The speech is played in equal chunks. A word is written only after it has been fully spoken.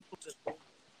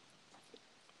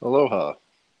Aloha.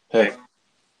 Hey,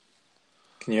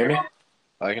 can you hear me?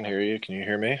 I can hear you. Can you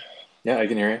hear me? Yeah, I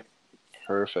can hear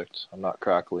Perfect. I'm not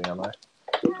crackly, am I?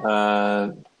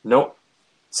 you. Nope.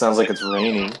 Sounds like it's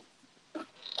raining.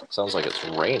 Sounds like it's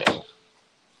raining.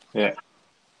 Yeah,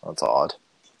 That's odd.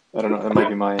 I don't know. That might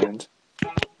be my end.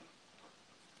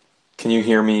 Can you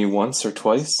hear me once or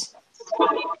twice?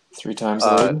 Three times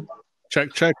Uh, loud?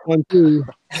 Check, check, 1, 2.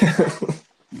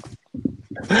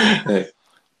 Hey,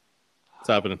 What's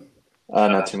happening?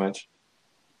 not too much.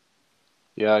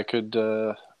 yeah, I could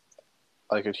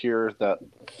hear that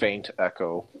faint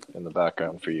echo in the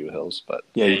background for you, Hills, but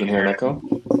Yeah, you can hear an echo?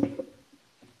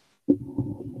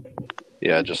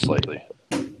 yeah, just slightly.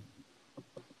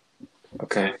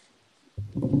 Okay.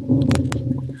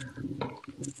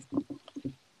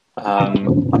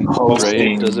 I'm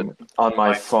Ray, does it? hosting on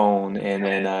my phone, and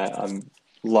then I'm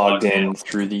logged in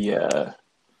through the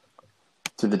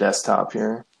desktop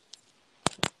here.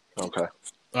 Okay.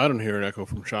 I don't hear an echo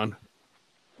from Sean.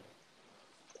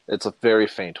 It's a very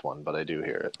faint one, but I do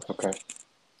hear it. Okay.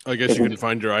 I guess you can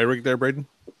find your iRig there, Braden?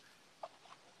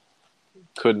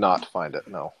 Could not find it,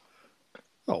 no.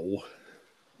 Oh.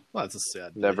 Well, that's a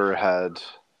sad day. Never had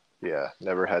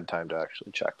time to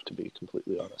actually check, to be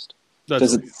completely honest.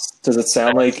 Does it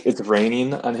sound like it's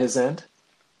raining on his end?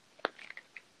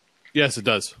 Yes, it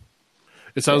does.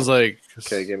 It sounds like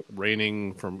Okay,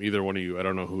 raining from either one of you. I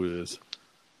don't know who it is.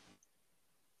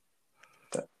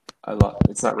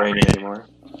 It's not raining anymore.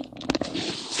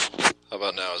 How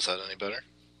about now? Is that any better?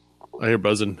 I hear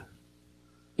buzzing.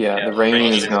 Yeah, the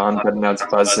raining is gone, but now it's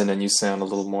buzzing, and you sound a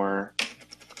little more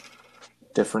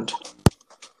different.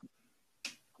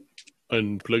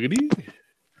 Unpluggity?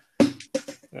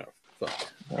 Yeah,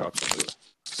 fuck.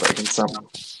 Breaking something.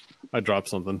 I dropped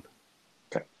something.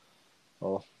 Okay.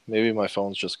 Well, maybe my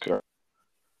phone's just... Who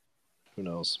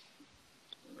knows?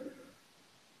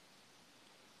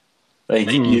 Like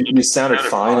you sounded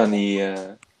fine on the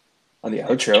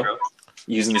outro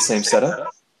using the same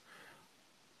setup.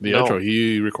 The outro,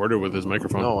 he recorded with his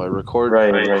microphone. No, I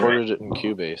recorded it in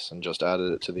Cubase and just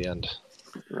added it to the end.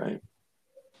 Right.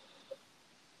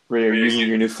 Ray, are you using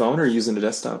your new phone or using the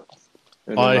desktop?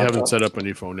 I haven't set up a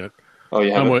new phone yet. Oh,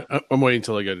 yeah. I'm waiting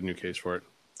until I get a new case for it.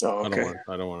 Oh, okay.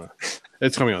 I don't want to.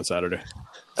 It's coming on Saturday.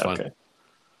 It's fine. Okay.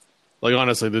 Like,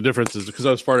 honestly, the difference is because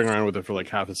I was farting around with it for like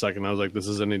half a second. I was like, this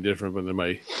is any different than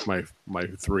my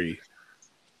 3.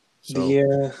 So,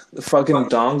 the fucking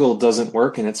dongle doesn't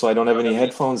work in it, so I don't have any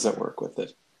headphones that work with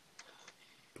it.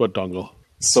 what dongle?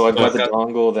 So I've got the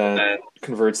dongle that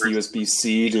converts the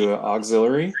USB-C to an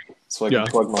auxiliary, so I can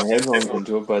plug my headphones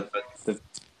into it, but the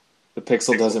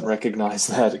Pixel doesn't recognize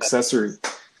that accessory.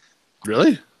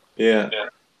 Really? Yeah.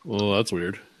 Well, that's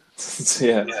weird.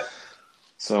 Yeah.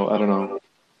 So I don't know.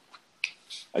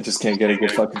 I just can't get a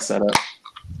good fucking setup.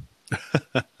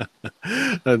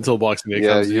 Until Boxing Day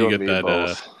comes, you get that.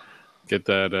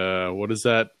 What is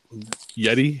that?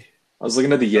 Yeti? I was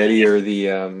looking at the Yeti or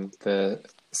the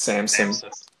Samsung.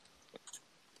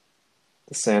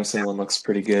 The Samsung one looks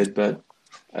pretty good, but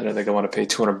I don't think I want to pay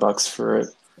 $200 for it.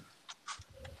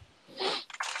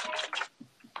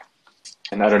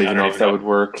 And I don't even know if that would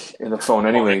work in the phone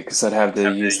anyway, because I'd have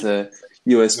to use the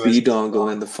USB dongle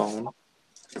in the phone,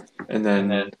 and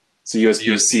then so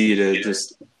USB-C to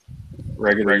just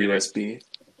regular USB,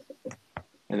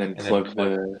 and then plug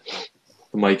the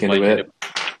mic into it.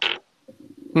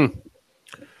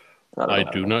 I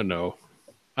do not know.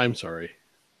 I'm sorry.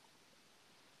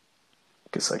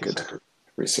 Guess I could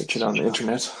research it on the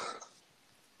internet.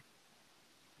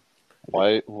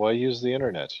 Why use the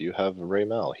internet? You have Ray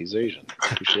Mel. He's Asian.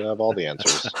 You should have all the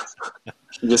answers.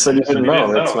 You just said you didn't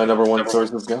know. That's my number one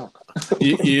source of go.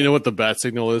 You know what the bat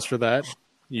signal is for that?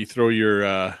 You throw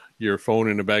your phone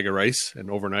in a bag of rice,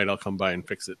 and overnight I'll come by and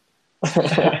fix it.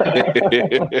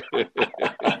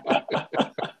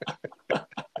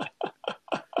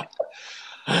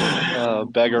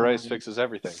 Bag of rice fixes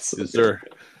everything. Yes, sir.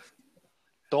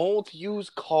 Don't use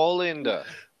colander.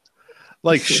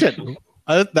 Like, shit.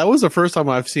 That was the first time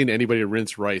I've seen anybody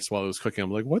rinse rice while I was cooking.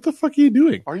 I'm like, what the fuck are you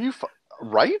doing? Are you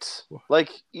right?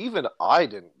 Like, even I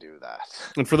didn't do that.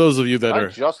 And for those of you that I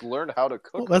just learned how to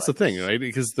cook. Well, that's rice. The thing, right?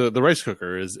 Because the rice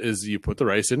cooker is you put the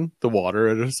rice in the water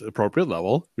at an appropriate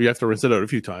level. You have to rinse it out a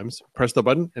few times. Press the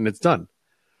button, and it's done.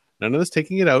 None of this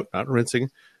taking it out, not rinsing.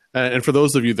 And for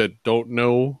those of you that don't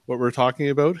know what we're talking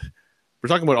about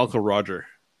Uncle Roger.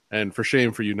 And for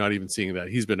shame for you not even seeing that.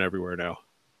 He's been everywhere now.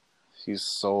 He's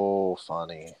so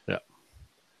funny. Yeah.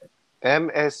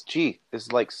 MSG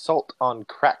is like salt on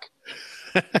crack.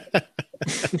 I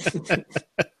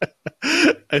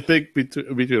think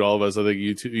between all of us, I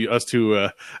think us two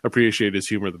appreciate his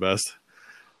humor the best.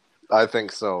 I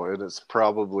think so. It is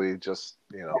probably just,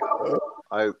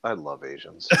 I love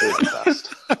Asians. They're the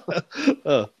best.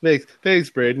 Oh, thanks,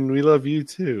 Braden. We love you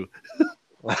too.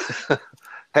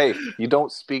 Hey, you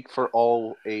don't speak for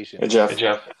all Asians. Hey,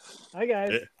 Jeff. Hi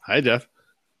guys. Hi, Jeff.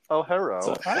 Oh,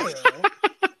 hello. Hi.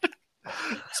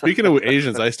 Speaking of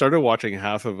Asians, I started watching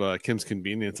half of Kim's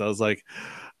Convenience. I was like,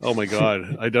 oh my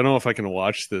god, I don't know if I can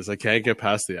watch this. I can't get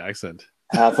past the accent.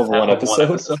 Half of one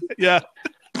episode. Yeah.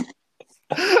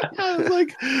 I was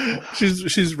like,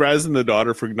 she's razzing the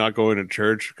daughter for not going to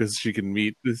church because she can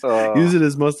use it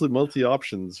as multi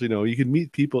options. You can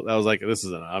meet people. I was like,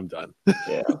 I'm done.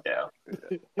 Yeah.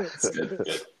 It's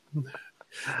good.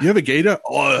 You have a gator?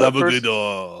 Oh, I have a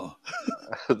gator.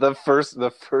 The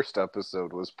first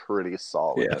episode was pretty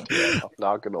solid. Yeah. I'm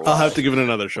not gonna lie. I'll have to give it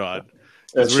another shot.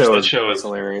 That show is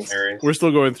hilarious. We're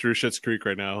still going through Schitt's Creek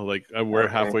right now. Like we're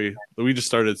halfway. We just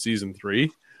started season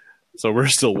 3, so we're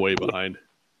still way behind.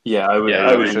 Yeah, I would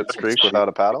Schitt's Creek without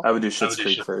a paddle. I would do Schitt's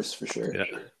Creek first for sure. Yeah.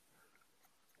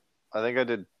 I think I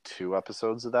did 2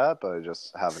 episodes of that, but I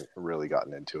just haven't really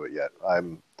gotten into it yet.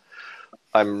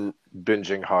 I'm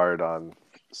binging hard on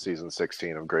season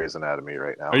 16 of Grey's Anatomy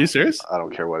right now. Are you serious? I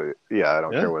don't care what I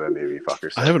don't care what any of you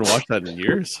fuckers say. I haven't watched that in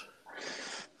years.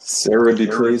 Sarah would be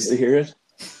pleased to hear it.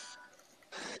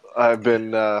 I've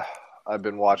been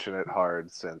watching it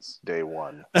hard since day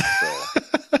 1. So.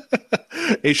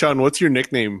 Hey Sean, what's your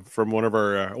nickname from one of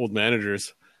our old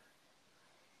managers?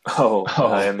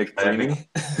 I am McDreamy.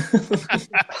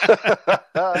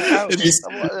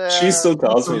 She still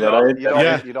calls me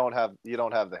that. You don't have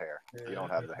the hair. You don't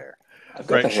have the hair.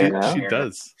 Right? She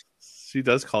does. She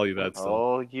does call you that. Still.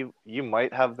 Oh, you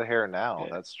might have the hair now.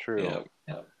 Yeah. That's true.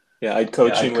 Yeah, I'd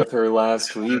coaching with her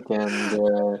last week, and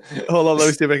hold on, let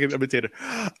me see if I can imitate her.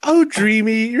 Oh,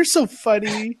 Dreamy, you're so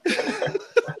funny.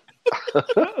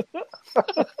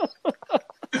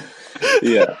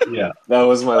 Yeah. That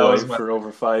was my life for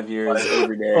over 5 years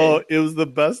every day. Oh, it was the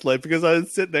best life because I would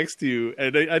sit next to you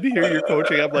and I'd hear your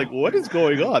coaching. I'm like, what is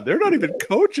going on? They're not even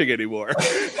coaching anymore.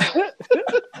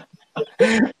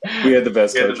 We had the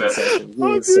best coaching session. It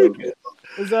was so good.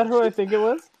 Is that who I think it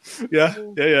was? Yeah,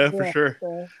 for sure.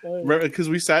 Because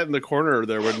we sat in the corner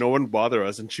there where no one bothered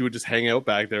us, and she would just hang out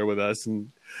back there with us,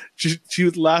 and she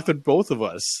would laugh at both of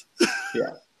us.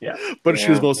 Yeah. But she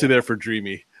was mostly there for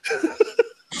Dreamy.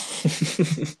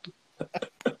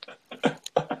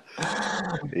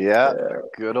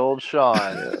 Good old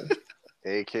Sean,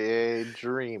 aka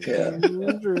Dreamy.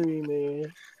 Dreamy.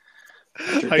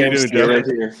 How you doing,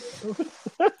 Jeremy?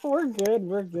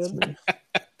 We're good.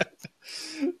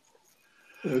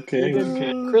 Okay. We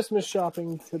did Christmas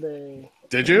shopping today.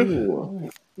 Did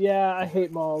you? Yeah, I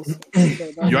hate malls.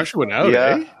 You actually went out,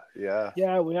 eh?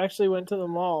 Yeah, we actually went to the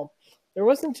mall. There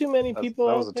wasn't too many people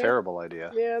out. That was a terrible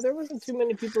idea. Yeah, there wasn't too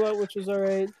many people out, which was all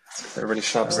right. Everybody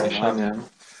shops online now.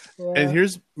 Yeah. And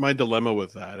here's my dilemma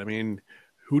with that. I mean,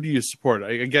 who do you support?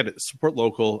 I get it. Support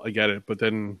local. I get it. But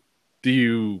then do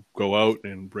you go out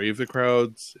and brave the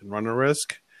crowds and run a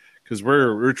risk? Because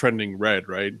we're trending red,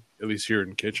 right? At least here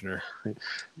in Kitchener.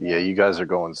 Yeah, you guys are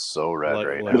going so red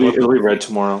right now. It'll be red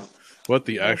tomorrow. What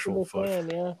the actual fuck?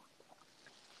 Yeah.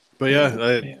 But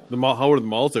the mall. How were the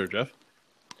malls there, Jeff?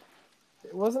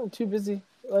 It wasn't too busy.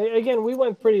 Like, again, we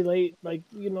went pretty late. Like,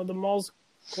 the malls,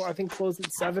 I think, closed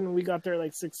at 7. We got there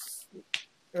like 6,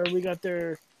 or we got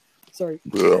there. Sorry.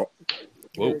 Whoa.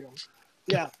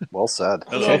 Yeah. Well said.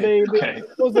 Okay. They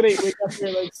closed at 8. We got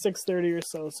there like 6:30 or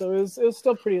so. So it was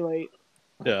still pretty late.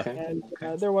 Yeah. And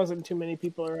there wasn't too many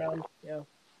people around. Yeah.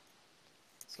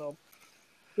 So,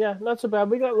 yeah, not so bad.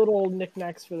 We got little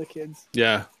knickknacks for the kids.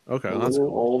 Yeah. Okay. That's cool.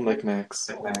 Old knickknacks.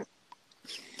 I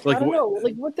don't know.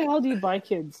 Like, what the hell do you buy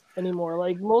kids anymore?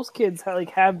 Like, most kids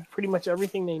have pretty much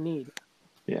everything they need.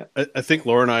 Yeah. I think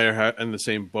Laura and I are in the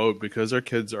same boat because our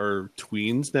kids are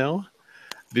tweens now.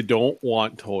 They don't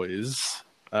want toys.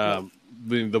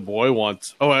 The boy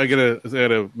wants. Oh, I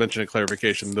gotta mention a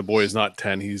clarification. The boy is not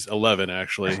 10; he's 11.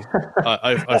 Actually,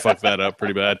 I fucked that up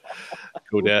pretty bad.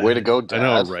 Go, Dad! Way to go, Dad!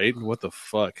 I know, right? What the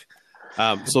fuck?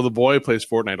 So the boy plays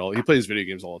Fortnite he plays video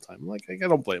games all the time. I'm like, I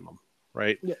don't blame him,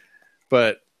 right? Yeah.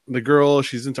 But the girl,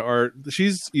 she's into art.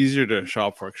 She's easier to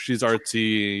shop for. She's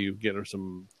artsy. You get her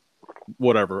some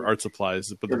whatever art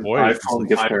supplies. But the boy, iPhone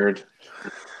gift card.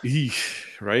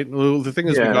 Right? Well, the thing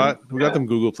is, we got them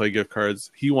Google Play gift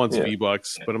cards. He wants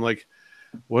V-Bucks, but I'm like,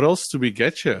 what else do we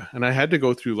get you? And I had to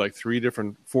go through like 4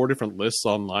 different lists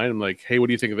online. I'm like, hey, what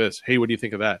do you think of this? Hey, what do you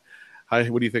think of that? Hi,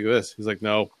 what do you think of this? He's like,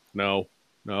 no.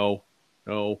 Oh,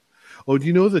 do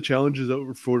you know the challenge is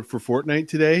over for Fortnite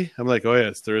today? I'm like, oh yeah,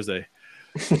 it's Thursday.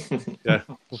 Yeah.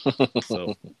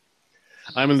 So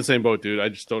I'm in the same boat, dude. I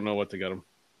just don't know what to get him.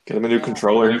 Get him a new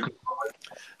controller.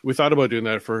 We thought about doing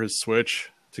that for his Switch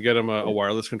to get him a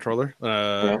wireless controller.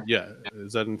 Yeah,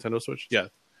 is that a Nintendo Switch? Yeah,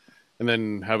 and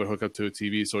then have it hook up to a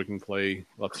TV so he can play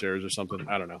upstairs or something.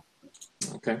 I don't know.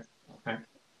 Okay.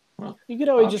 You could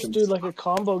always just do like a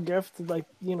combo gift, like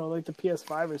like the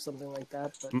PS5 or something like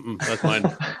that. But... that's mine.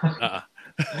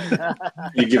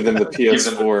 You give them the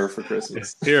PS4 for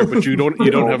Christmas. Here, but you don't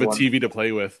have a TV to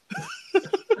play with.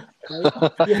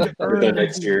 That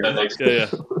next year. Yeah.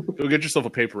 Go get yourself a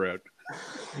paper route.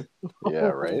 Yeah,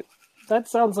 right. That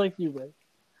sounds like you,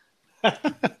 Ray.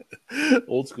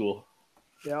 Old school.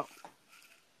 Yeah.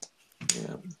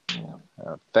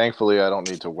 Thankfully, I don't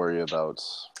need to worry about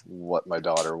what my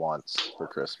daughter wants for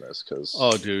Christmas because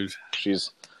dude, she's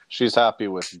happy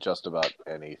with just about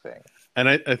anything. And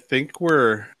I think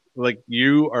we're like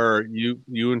you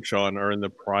and Sean are in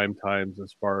the prime times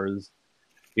as far as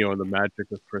the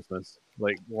magic of Christmas.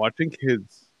 Like watching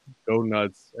kids go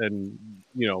nuts and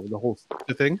the whole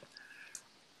thing.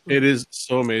 It is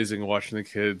so amazing watching the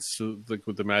kids like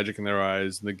with the magic in their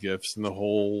eyes and the gifts and the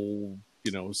whole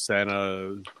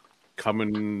Santa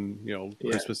coming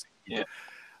Christmas. Yeah.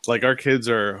 Like our kids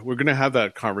we're going to have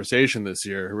that conversation this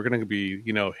year. We're going to be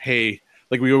hey,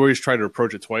 like we always try to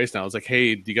approach it twice now. It's like,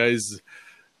 hey, do you guys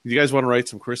want to write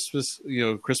some Christmas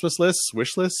lists,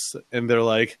 wish lists? And they're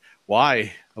like,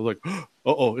 why? I'm like,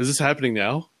 is this happening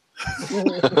now?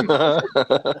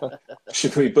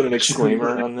 Should we put an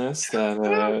exclaimer on this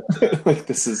that like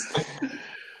this is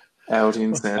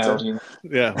outing Santa?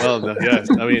 Yeah, well, yeah.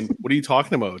 I mean, what are you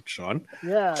talking about, Sean?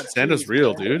 Yeah, Santa's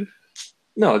real, dude.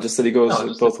 No, just that he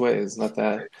goes both ways. Not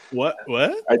that. What?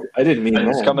 I didn't mean that.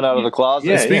 He's coming out of the closet.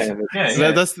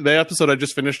 Yeah. That's the episode I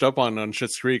just finished up on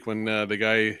Schitt's Creek when the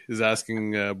guy is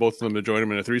asking both of them to join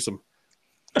him in a threesome.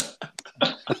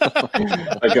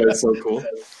 That guy is so cool.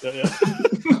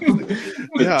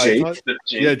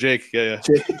 Jake. Yeah.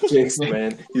 Jake's the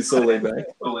man. He's so laid back.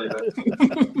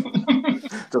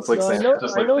 Just like Santa.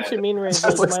 I know what you mean, Ray.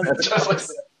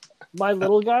 My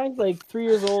little guy, like 3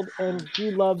 years old, and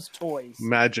he loves toys.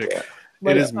 Magic.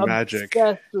 Like, it is magic.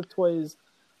 Obsessed with toys,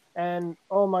 and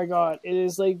oh my god, it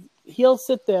is like he'll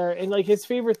sit there and like his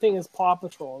favorite thing is Paw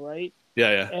Patrol, right?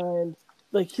 Yeah. And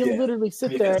like he'll literally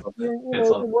sit there,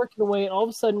 you're working away, and all of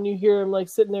a sudden you hear him like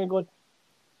sitting there going,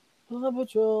 Paw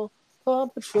Patrol, Paw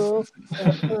Patrol.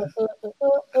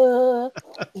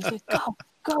 He's like,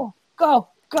 go,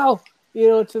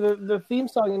 to the theme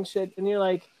song and shit, and you're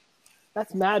like,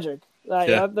 that's magic.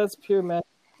 That's pure magic.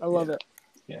 I love it.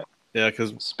 Yeah,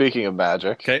 because speaking of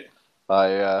magic, okay,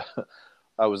 I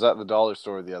was at the dollar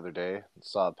store the other day and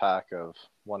saw a pack of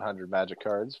 100 magic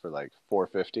cards for like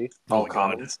 $4.50. All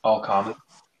common.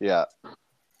 Yeah.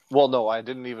 Well, no, I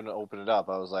didn't even open it up.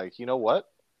 I was like, you know what?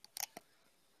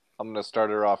 I'm gonna start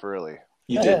her off early.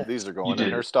 You did. These are going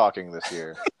in her stocking this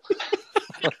year.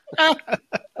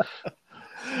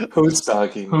 Who's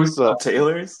stocking? Who's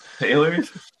Taylor's?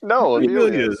 No,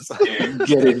 Amelia's.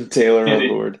 Getting Taylor on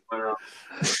board.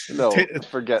 No,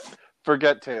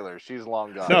 forget Taylor. She's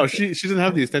long gone. No, she doesn't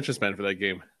have the attention span for that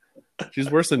game.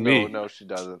 She's worse than me. No, she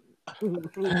doesn't.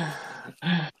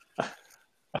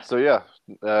 So yeah,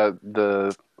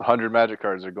 the 100 magic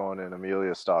cards are going in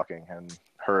Amelia's stocking, and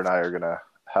her and I are gonna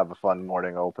have a fun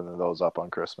morning opening those up on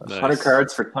Christmas. Nice. 100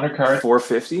 cards for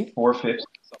 $4.50?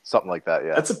 Something like that,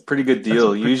 yeah. That's a pretty good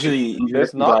deal. Usually,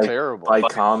 it's not terrible. Buy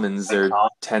commons, they're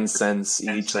 10 cents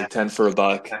each, like 10 for a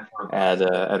buck at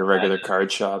a regular card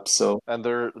shop. So, and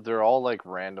they're all like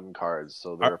random cards,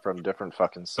 so they're from different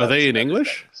fucking sets. Are they in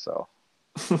English? So,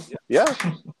 yeah.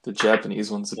 The Japanese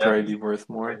ones would probably be worth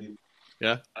more.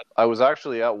 Yeah. I was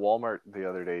actually at Walmart the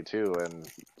other day too and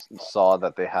saw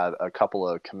that they had a couple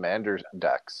of Commander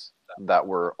decks that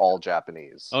were all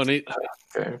Japanese. Oh, neat.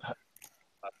 Okay.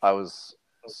 I was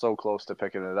so close to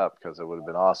picking it up because it would have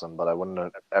been awesome, but I wouldn't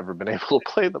have ever been able to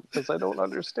play them because I don't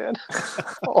understand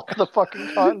all the fucking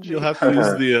kanji. You'll have to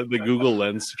use the Google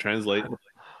Lens to translate.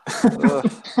 How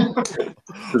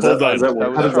does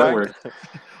that work?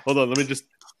 Hold on, let me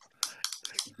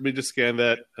just scan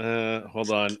that. Hold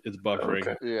on, it's buffering.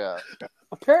 Okay. Yeah.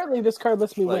 Apparently, this card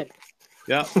lets me win.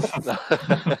 Yeah.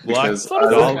 Black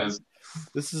Dahlia.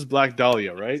 This is Black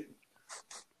Dahlia, right?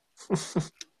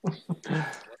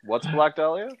 What's Black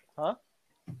Dahlia? Huh?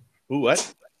 Ooh,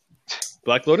 what?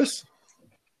 Black Lotus?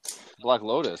 Black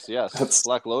Lotus, yes.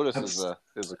 Black Lotus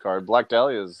is a card. Black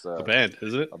Dahlia is a band,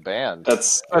 isn't it? A band.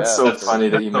 That's funny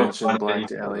that you mentioned Black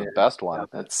Dahlia. The best one.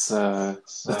 That's not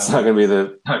going to be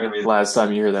the last time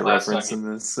you hear that reference in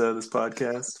this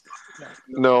podcast.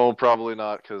 No, probably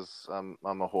not, because I'm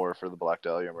a whore for the Black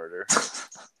Dahlia murder.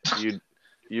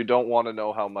 You don't want to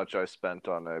know how much I spent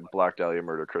on a Black Dahlia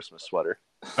Murder Christmas sweater.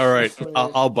 All right,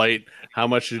 I'll bite. How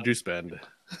much did you spend?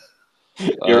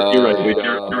 You're right.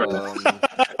 You're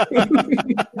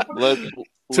right.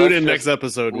 Tune in next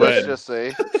episode. Let's just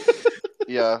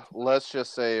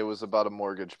say it was about a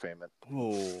mortgage payment.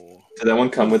 Oh, Did that one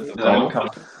come with?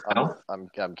 I'm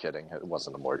kidding. It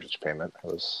wasn't a mortgage payment.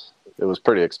 It was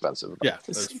pretty expensive. yeah.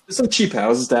 There's some cheap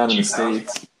houses down in the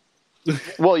States.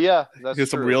 Well, yeah, that's Get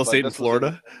some true, real but estate in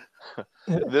Florida.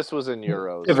 This was in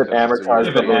euros. If it amortized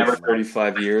It was over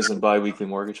 35 years and bi-weekly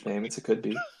mortgage payments, it could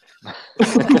be.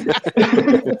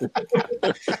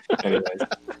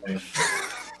 Anyways.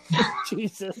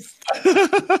 Jesus.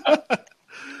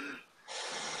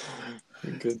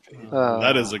 Good.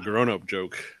 That is a grown-up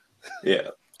joke. Yeah.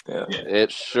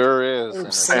 It sure is. and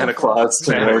it's Santa Claus.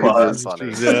 funny.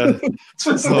 Yeah.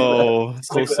 Oh,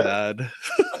 so sad.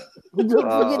 Don't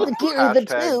forget to carry the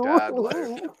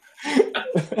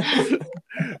hashtag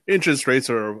two. Interest rates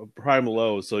are prime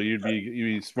low, so you'd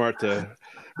be smart to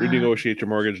renegotiate your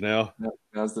mortgage now.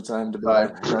 Now's the time to buy.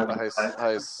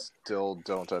 I still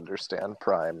don't understand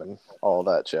prime and all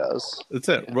that jazz. That's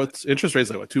it. What's interest rates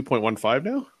like? What, 2.15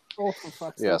 now? Oh, for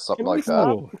fuck's Yeah, sake. something Can we like that.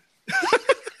 Oh.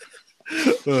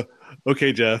 stop?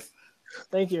 Okay, Jeff.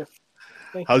 Thank you.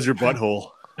 How's your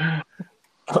butthole?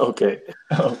 Okay.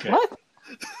 What?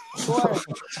 Why?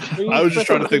 I was just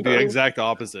trying to think the exact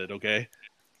opposite. Okay.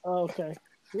 Oh, okay.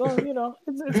 Well,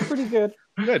 it's pretty good.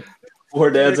 Good. 4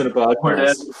 dads and a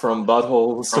podcast from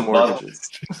buttholes to mortgages.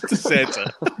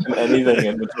 Santa. And anything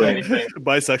in between.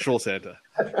 Bisexual Santa.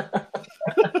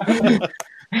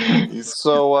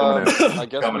 So I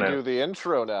guess we do the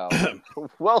intro now.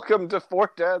 Welcome to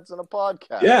Four Dads and a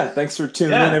Podcast. Yeah, thanks for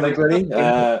tuning in, everybody.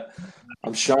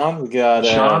 I'm Sean. We got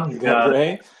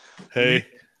Ray. Hey.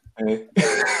 Hey.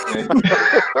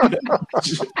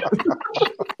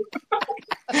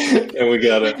 And we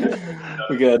got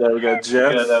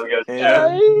Jeff. And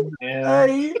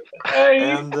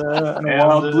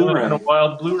a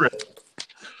wild blue red.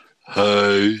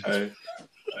 Hey.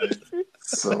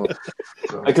 So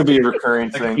that could be a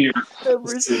recurring thing.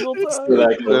 Every single time.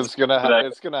 It's gonna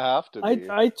have to be.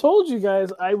 I told you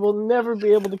guys I will never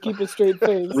be able to keep a straight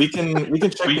face. We can check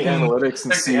the analytics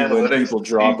and see when people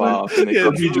drop off. And it Yeah,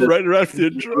 could be just right after the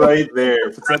intro. right there.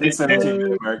 If it's at the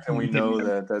 17th mark, then we know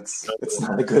that it's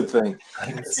not a good thing.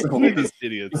 So These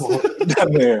idiots.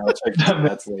 down there, I'll check the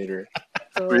stats later.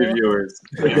 Reviewers.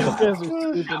 You guys are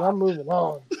stupid. I'm moving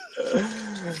on.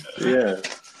 Yeah.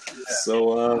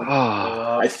 So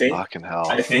I think Fucking hell.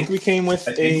 we came with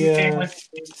an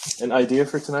idea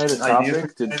for tonight, a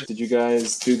topic. Did you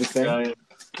guys do the thing?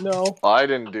 No. I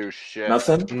didn't do shit.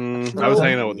 Nothing? I was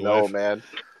hanging out with the No, wife. man.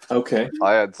 Okay.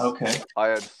 I had so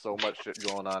much shit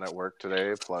going on at work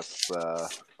today, plus a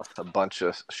bunch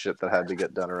of shit that had to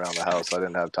get done around the house. I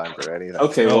didn't have time for anything.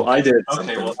 Okay, well I did.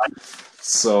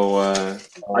 So I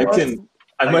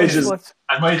might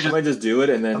just do it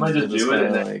and then we'll just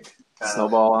like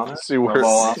snowball on it. See where it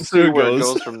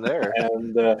goes from there.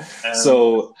 And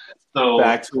so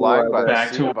back to Flying by back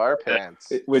the seat to of our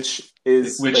pants. which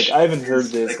like I haven't heard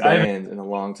this band in a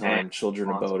long time. Children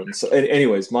of Bodom. So,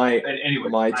 anyways, my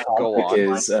topic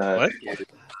is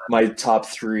my top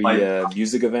 3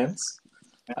 music events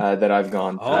that I've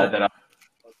gone to.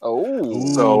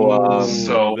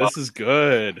 So this is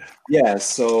good. Yeah.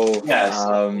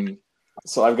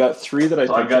 So I've got 3 that I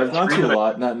think I've gone to a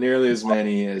lot, not nearly as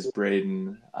many as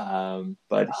Braden,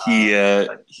 but he's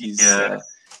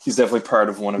definitely part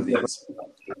of one of these.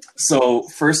 So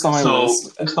first on my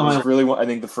list, I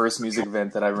think the first music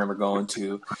event that I remember going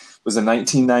to was in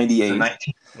 1998.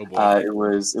 Oh boy. It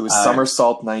was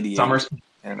Somersault 98,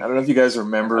 and I don't know if you guys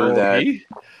remember that.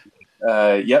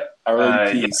 Yep,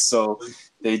 RLP. So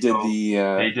they did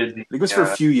I think it was for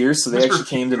a few years. So they actually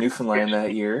came to Newfoundland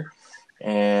that year.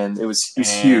 And it was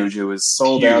huge. It was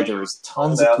sold out. There was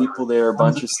tons of people there, a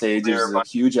bunch of stages. It was a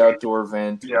huge outdoor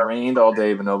event. It rained all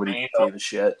day, but nobody gave a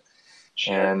shit.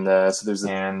 And so there's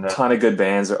a ton of good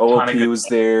bands there. OLP was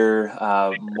there,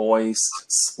 Moist,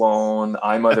 Sloan,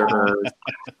 I Mother Earth.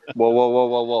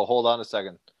 Whoa. Hold on a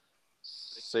second.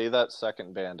 Say that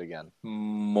second band again.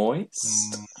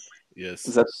 Moist? Yes.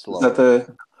 Is that Slower.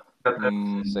 the...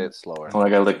 Say it slower. Oh, I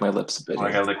gotta lick my lips a bit.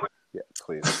 Yeah,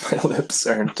 please. My lips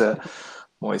aren't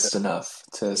moist enough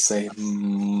to say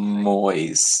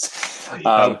moist.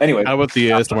 Anyway. How about the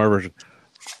ASMR version?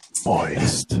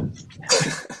 Moist. It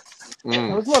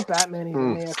was more Batman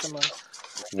even ASMR.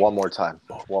 One more time.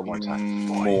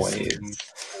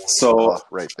 Moist. So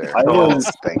right there. I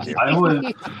was Thank you.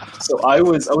 I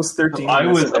was 13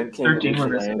 when this event came to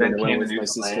Newfoundland, and I went with my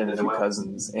sister and 2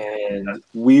 cousins, and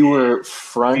we were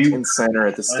front and center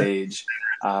at the stage.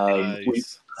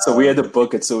 So we had to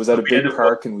book it. So it was at a big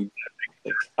park, and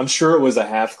I'm sure it was a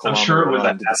half kilometer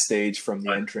run to the stage from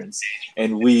the entrance,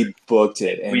 and we booked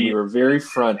it, and we were very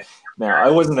front. Now, I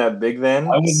wasn't that big then,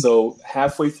 so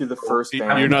halfway through the first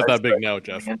band... You're not that big now,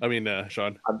 Jeff. I mean,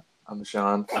 Sean. I'm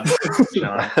Sean. I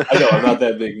know, I'm not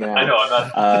that big now.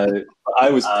 I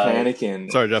was panicking.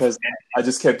 Sorry, Jeff. Because I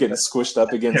just kept getting squished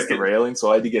up against the railing,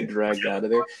 so I had to get dragged out of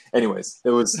there. Anyways,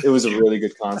 it was a really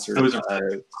good concert.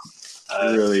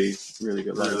 Really, really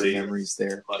good. A lot of good memories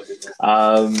there.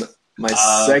 My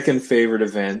second favorite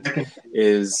event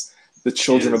is the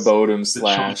Children of Bodom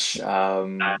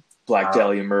 / Black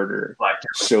Dahlia Murder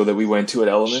show that we went to at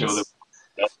Elements.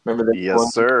 Remember that?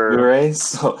 Yes, sir. Right?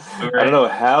 So I don't know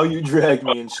how you dragged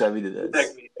me and Chevy to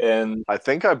this, and I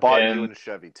think I bought you and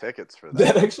Chevy tickets for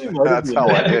that. That actually might have That's been how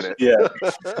I did it.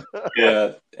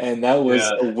 Yeah, and that was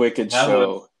a wicked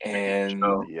show, and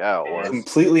yeah, it was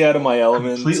completely out of my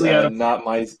element, not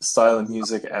my style of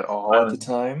music at all at the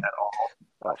time.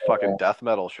 a fucking death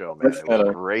metal show, man. It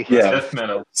was great. Yeah, death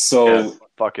metal. So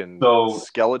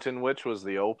Skeleton Witch was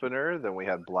the opener. Then we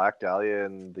had Black Dahlia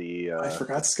and I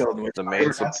forgot Skeleton Witch. The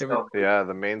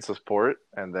main support,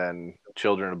 and then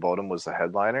Children of Bodom was the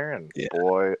headliner. And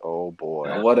boy, oh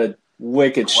boy, what a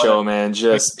wicked show, man!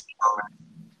 Just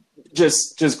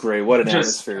great. What an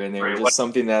atmosphere in there. Just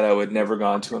something that I would never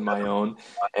gone to on my own.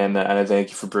 And I thank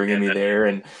you for bringing me there.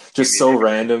 And just so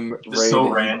random.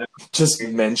 Just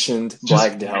mentioned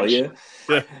Black Dahlia.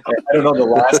 I don't know the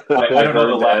last time I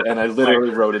heard that, and I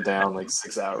literally wrote it down like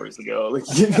 6 hours ago. Like,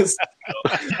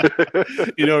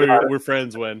 we're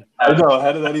friends when. I know.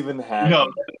 How did that even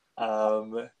happen?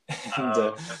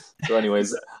 So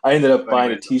anyways, I ended up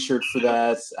buying a T-shirt for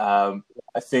that.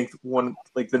 I think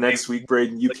the next week,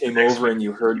 Braden, you came over and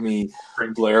you heard me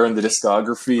blare in the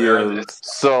discography.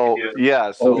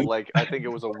 I think it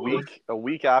was a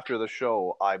week after the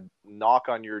show, I knock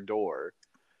on your door.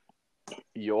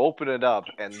 You open it up,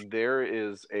 and there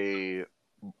is a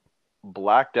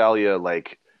Black Dahlia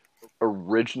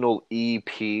original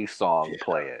EP song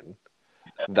playing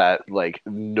that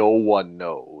no one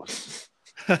knows.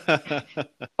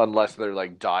 Unless they're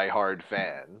diehard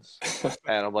fans.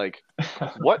 And I'm like,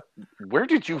 what? Where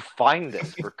did you find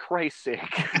this? For Christ's sake.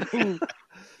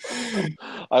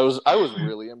 I was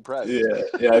really impressed. Yeah.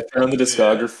 I found the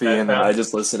discography and then I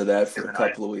just listened to that for a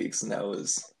couple of weeks, and that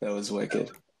was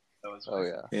wicked. Oh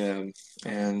yeah. Yeah.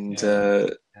 And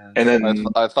then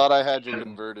I thought I had you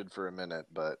converted for a minute,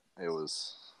 but it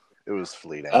was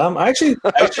fleeting. I actually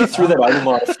threw that album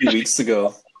on a few weeks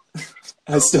ago.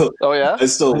 I still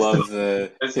love the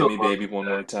 "Hit Me Baby One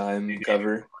More Time"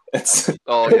 cover. That's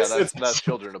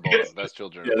Children of Bodom. That's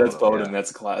Children. Yeah, that's Bodom. Yeah.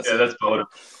 That's a classic. Yeah, that's Bodom.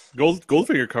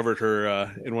 Goldfinger covered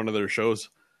her in one of their shows.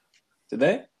 Did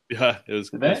they? Yeah, it was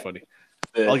funny.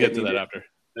 I'll get to that after.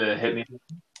 The Hit Me.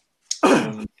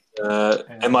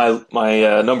 And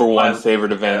my number one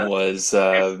favorite event was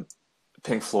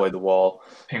Pink Floyd, The Wall.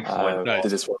 Nice. They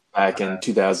just went back in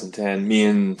 2010. Me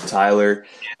and Tyler.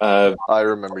 I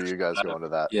remember you guys going to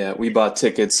that. Yeah, we bought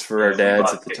tickets for our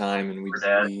dads at the time, and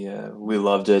we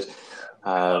loved it.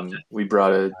 We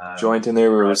brought a joint in there.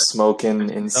 We were smoking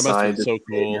inside. That must have been so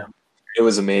cool. It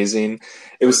was amazing.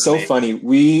 It was so funny.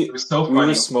 We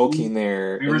were smoking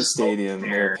there in the stadium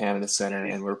near Canada Center,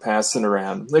 and we were passing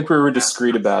around. We were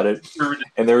discreet about it.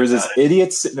 And there was this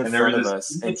idiot sitting in front of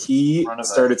us, and he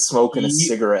started smoking a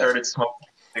cigarette.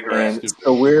 And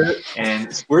so we're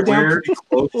down pretty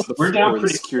close to the floor where the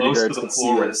security guards can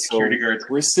see us. So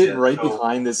we're sitting right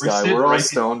behind this guy. We're all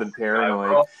stoned and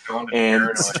paranoid. And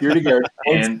the security guard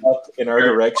points up in our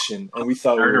direction, and we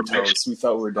thought we were toast. We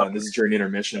thought we were done. This is during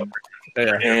intermission.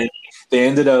 And they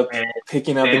ended up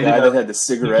picking out the guy that had the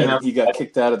cigarette, and he got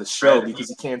kicked out of the show because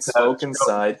he can't smoke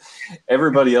inside.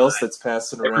 Everybody else that's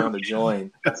passing around a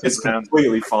joint is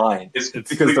completely fine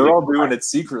because they're all doing it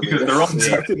secretly. They're all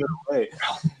tucking it away.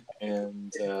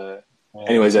 And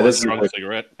anyways, this is a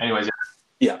cigarette.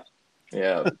 Yeah.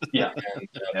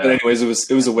 But anyways,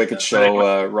 it was a wicked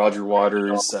show. Roger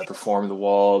Waters performed The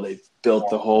Wall. They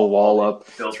built the whole wall up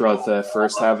throughout the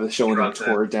first half of the show, and then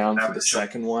tore it down for the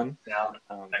second one.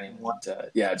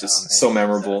 Just so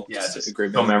memorable. Just a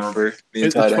great memory.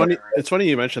 It's funny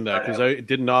you mentioned that because I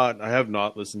have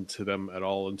not listened to them at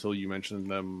all until you mentioned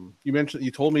them.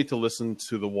 You told me to listen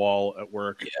to The Wall at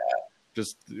work,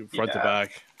 just front to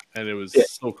back, and it was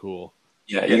so cool.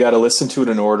 Yeah, you got to listen to it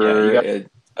in order.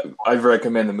 I've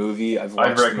recommended the movie. I've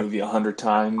watched the movie 100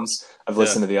 times. I've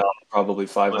listened to the album probably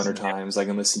 500 times. I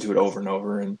can listen to it over and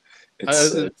over, and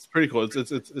it's pretty cool.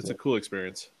 It's a cool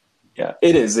experience. Yeah,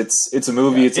 it is. It's a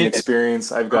movie. It's an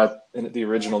experience. I've got the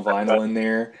original vinyl in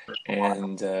there,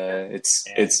 and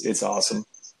it's awesome.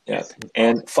 Yeah.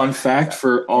 And fun fact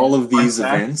for all of these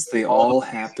events, they all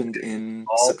happened in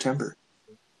September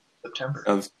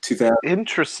of 2000.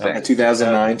 Interesting.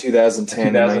 2009, 2010,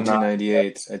 and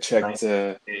 1998. I checked.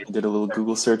 I did a little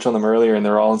Google search on them earlier, and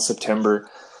they're all in September.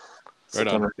 Right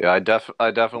on. Yeah, I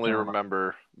definitely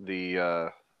remember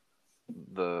the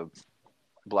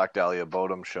Black Dahlia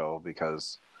Bodum show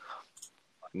because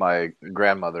my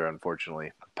grandmother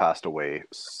unfortunately passed away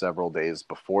several days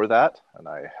before that, and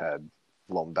I had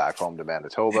flown back home to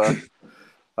Manitoba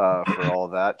for all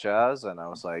of that jazz, and I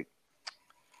was like,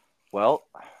 well,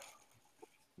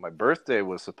 my birthday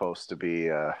was supposed to be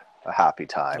a happy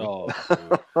time. Oh,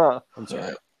 I'm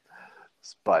sorry.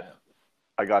 But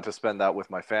I got to spend that with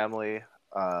my family,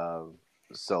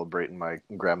 celebrating my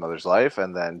grandmother's life,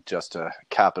 and then just to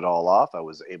cap it all off, I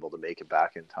was able to make it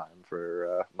back in time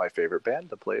for my favorite band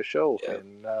to play a show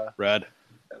Rad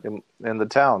in the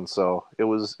town. So it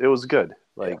was good.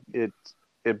 Like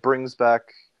it brings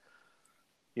back,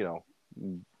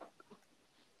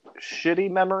 shitty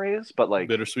memories, but like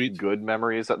bittersweet, good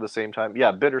memories at the same time.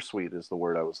 Yeah, bittersweet is the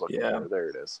word I was looking for. There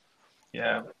it is.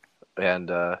 Yeah.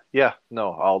 And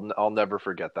I'll never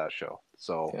forget that show.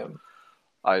 So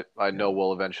I know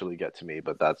we'll eventually get to me,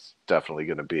 but that's definitely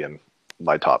going to be in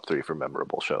my top 3 for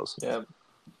memorable shows. Yeah.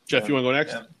 Jeff, you want to go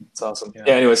next? Yeah, it's awesome. Yeah,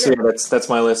 anyway, so that's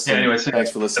my list. Yeah, anyway,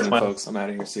 thanks for listening, folks. I'm out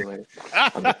of here. See you later.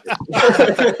 Sorry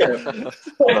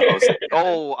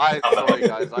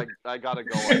guys. I gotta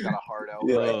go. I got a hard out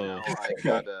right now. I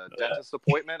got a dentist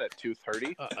appointment at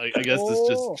 2:30. I guess it's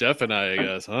just Jeff and I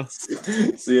guess, huh?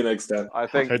 See you next time. I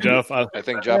think. Hey, Jeff. I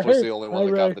think Jeff was the only one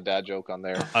that got the dad joke on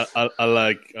there. I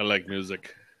like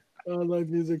music. I like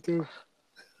music too.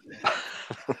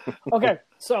 Okay,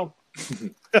 so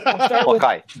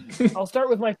I'll start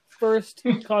with my first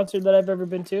concert that I've ever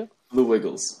been to. The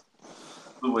Wiggles.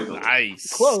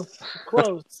 Nice. Close.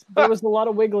 There was a lot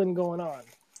of wiggling going on.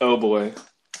 Oh boy.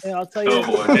 And I'll tell you.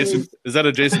 Is that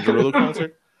a Jason Derulo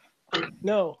concert?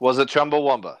 No. Was it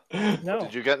Chumbawamba? No.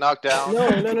 Did you get knocked down? No.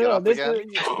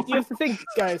 You have to think,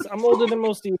 guys. I'm older than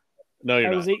most of you. No, you're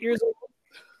not. I was 8 years old.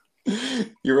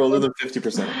 You're older than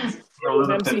 50%. It was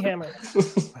MC Hammer.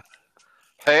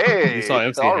 Hey, you saw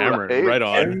MC Hammer right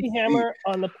on. MC Hammer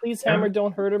on the Please Hammer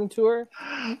Don't Hurt Him tour.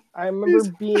 I remember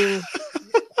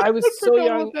I was so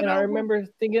young, and I remember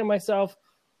thinking to myself,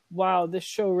 "Wow, this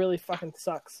show really fucking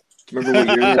sucks." Remember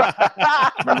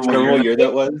what year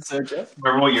that was, Jeff?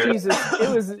 Remember what year? Jesus,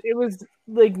 it was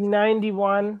like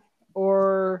 91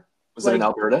 or was it in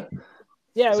Alberta?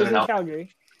 Yeah, it was in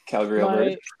Calgary. Calgary,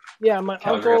 Alberta.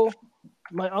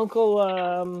 My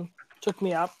uncle took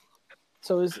me up.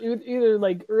 So it was either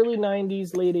like early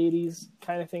 90s, late 80s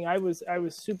kind of thing. I was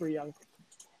super young.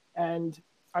 And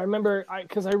I remember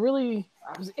because I was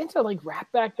into like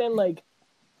rap back then. Like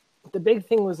the big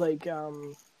thing was like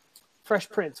Fresh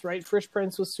Prince, right? Fresh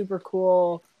Prince was super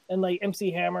cool. And like MC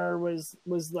Hammer was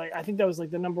like, I think that was like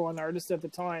the number one artist at the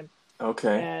time.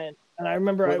 Okay. And I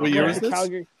remember I went to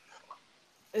Calgary.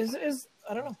 I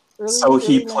don't know. So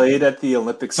he played at the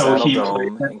Olympic Saddle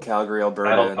Dome in Calgary,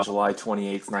 Alberta on July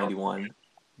 28th, 91.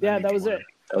 Yeah, that was it.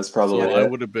 That was probably it. I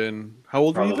would have been... How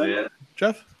old were you then,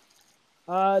 Jeff?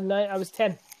 I was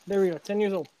 10. There we go, 10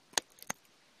 years old.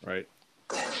 Right.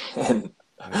 And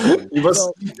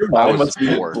your mind must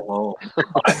be blown.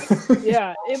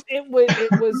 Yeah,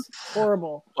 it was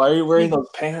horrible. Why are you wearing those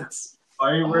pants?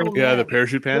 The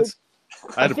parachute pants?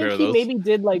 I had a pair of those. He maybe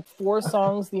did like 4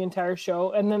 songs the entire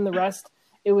show, and then the rest...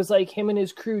 It was like him and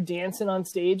his crew dancing on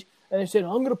stage, and they said,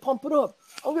 I'm going to pump it up.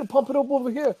 I'm going to pump it up over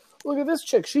here. Look at this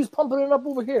chick. She's pumping it up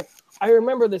over here. I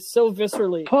remember this so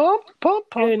viscerally. Pump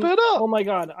it up. Oh, my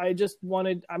God. I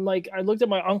looked at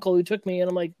my uncle who took me, and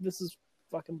I'm like, this is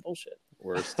fucking bullshit.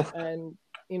 Worst. And,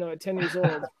 at 10 years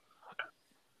old.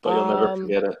 But you'll never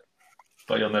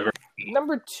forget it.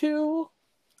 Number 2,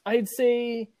 I'd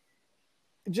say,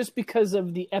 just because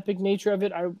of the epic nature of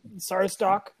it,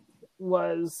 Sarstock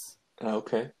was...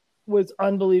 Okay. Was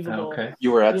unbelievable. Okay.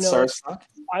 You were at Sarstock?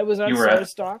 I was at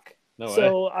Sarstock. No way.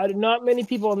 So not many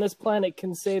people on this planet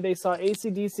can say they saw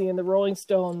AC/DC and the Rolling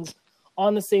Stones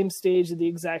on the same stage at the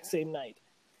exact same night.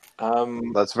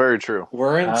 That's very true.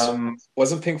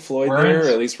 Wasn't Pink Floyd there, or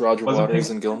at least Roger Waters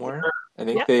and Gilmore? I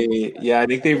think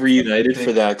they reunited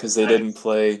for that because they didn't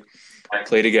play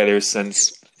together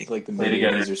since I think like the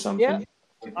mid-80s or something. Yeah.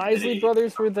 Isley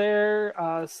Brothers were there,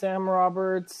 Sam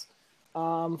Roberts.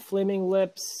 Flaming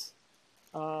Lips.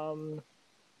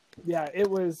 Yeah, it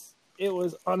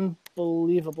was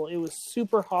unbelievable. It was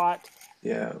super hot.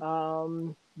 Yeah.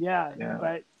 Yeah,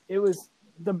 but it was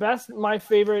the best. My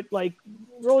favorite, like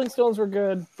Rolling Stones were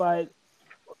good, but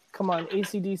come on,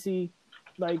 AC/DC,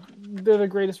 like they're the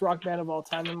greatest rock band of all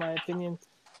time in my opinion.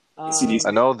 AC/DC.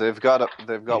 I know they've got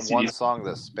AC/DC. one song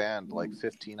that spanned like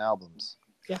 15 albums.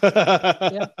 Yeah.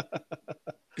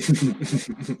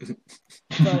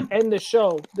 And the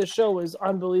show was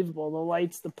unbelievable. The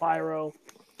lights, the pyro.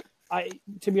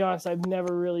 To be honest, I've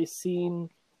never really seen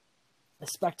a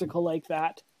spectacle like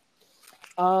that.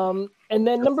 And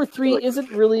then number 3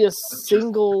 isn't really a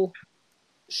single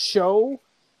show.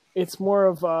 It's more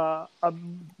of a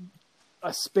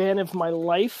span of my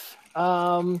life.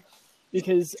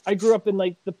 Because I grew up in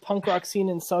like the punk rock scene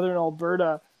in Southern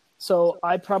Alberta. So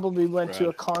I probably went to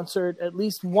a concert at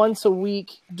least once a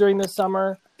week during the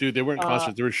summer. Dude, they weren't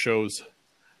concerts; they were shows.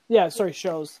 Yeah, sorry,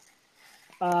 shows.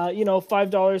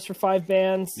 $5 for 5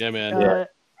 bands. Yeah, man.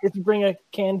 If you bring a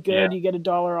canned good, you get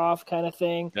 $1 off, kind of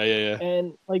thing. Yeah.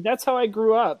 And like that's how I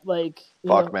grew up. Like,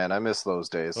 Fuck, man, I miss those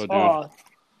days. Oh, dude.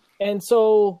 And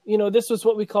so, this was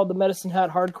what we called the Medicine Hat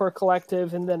Hardcore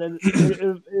Collective, and then it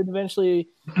eventually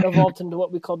evolved into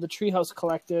what we called the Treehouse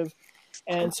Collective.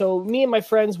 And so me and my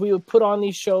friends, we would put on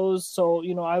these shows. So,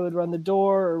 I would run the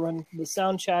door or run the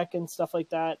sound check and stuff like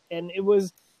that. And it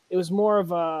was more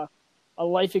of a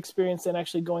life experience than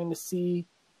actually going to see,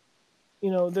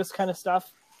 this kind of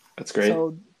stuff. That's great.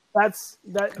 So that's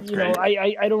great.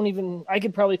 I don't even, I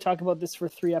could probably talk about this for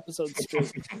 3 episodes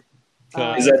straight.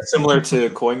 Is that similar to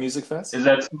Koi Music Fest? Is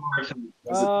it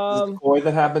Koi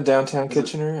that happened downtown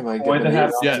Kitchener? Am I getting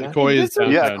it? Yeah, Koi is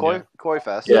downtown. Koi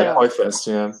Fest. Yeah, Koi Fest,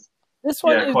 yeah. This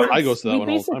one is, I go to that we one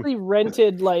all the time. basically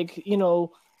rented like,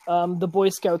 the Boy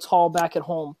Scouts hall back at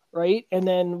home, right? And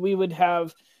then we would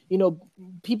have,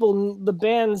 people, the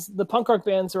bands, the punk rock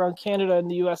bands around Canada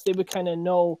and the US, they would kind of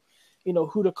know,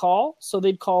 who to call. So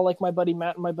they'd call like my buddy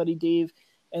Matt and my buddy Dave.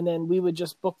 And then we would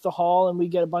just book the hall and we'd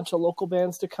get a bunch of local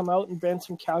bands to come out and bands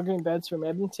from Calgary and bands from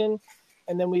Edmonton.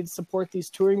 And then we'd support these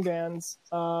touring bands.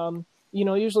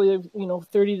 Usually,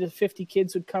 30 to 50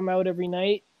 kids would come out every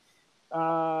night.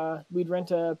 We'd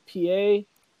rent a PA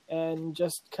and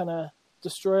just kind of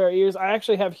destroy our ears. I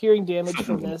actually have hearing damage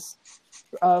from this,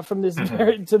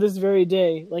 to this very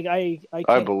day. Like I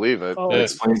believe it. That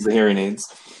explains the hearing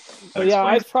aids. But yeah,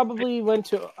 I probably went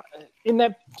to, in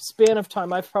that span of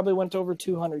time, I've probably went to over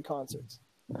 200 concerts,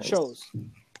 shows.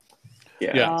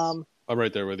 Yeah. I'm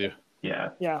right there with you. Yeah.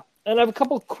 And I have a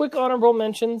couple quick honorable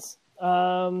mentions.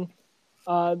 The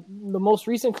most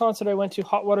recent concert I went to,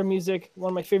 Hot Water Music, one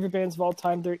of my favorite bands of all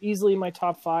time. They're easily in my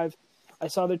top 5. I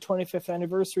saw their 25th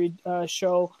anniversary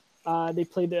show. They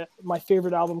played my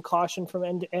favorite album, Caution, from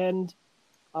end to end.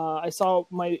 I saw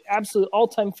my absolute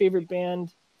all-time favorite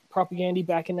band, Propaganda,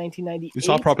 back in 1998. You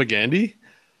saw Propaganda?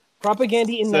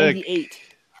 Propaganda in 98.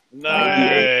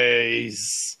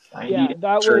 Nice. Yeah,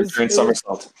 that was during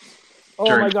Somersault.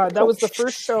 Oh my God, that was the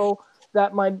first show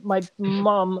that my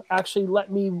mom actually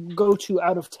let me go to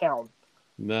out of town.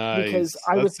 Nice. Because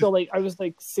I was still I was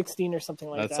 16 or something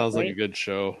like that. That sounds right? like a good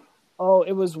show. Oh,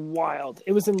 it was wild.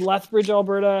 It was in Lethbridge,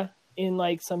 Alberta, in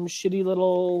like some shitty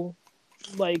little,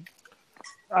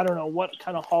 I don't know what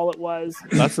kind of hall it was.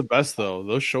 That's the best though.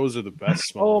 Those shows are the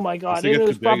best. Oh my God. And it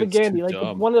was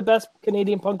Propaganda, one of the best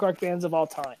Canadian punk rock bands of all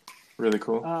time. Really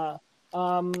cool.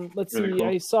 Let's see. Cool.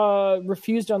 I saw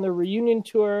Refused on their reunion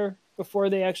tour before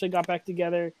they actually got back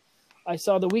together. I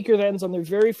saw the Weaker Thans on their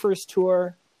very first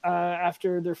tour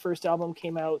after their first album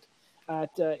came out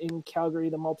in Calgary,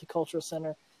 the Multicultural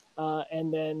Center.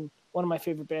 And then one of my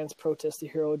favorite bands, Protest the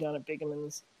Hero, down at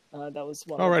Bigamans. That was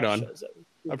one of the shows.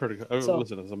 I've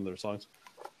listened to some of their songs.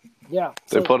 Yeah.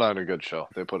 They put on a good show.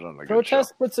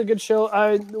 Protest puts a good show.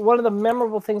 One of the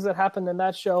memorable things that happened in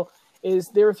that show is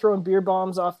they were throwing beer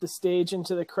bombs off the stage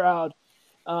into the crowd.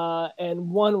 And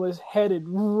one was headed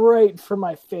right for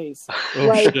my face.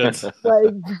 Shit.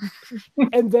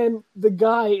 And then the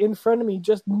guy in front of me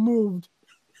just moved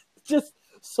just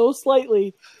so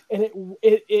slightly, and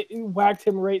it whacked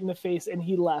him right in the face, and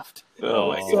he left. Oh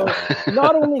my God.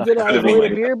 Not only did I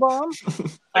avoid a beer bomb,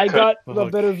 I got a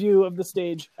better view of the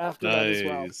stage after that as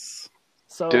well.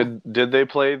 So did they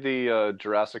play the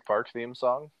Jurassic Park theme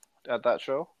song at that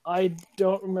show? I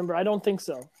don't remember. I don't think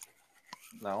so.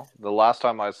 No, the last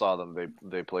time I saw them,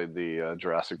 they played the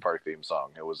Jurassic Park theme song.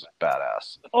 It was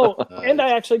badass. Oh, and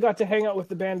I actually got to hang out with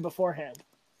the band beforehand.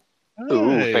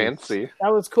 Ooh, fancy.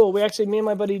 That was cool. We actually, me and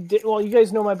my buddy, you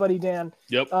guys know my buddy Dan.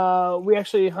 Yep. We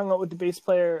actually hung out with the bass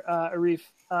player, Arif,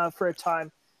 for a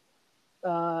time.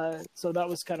 So that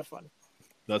was kind of fun.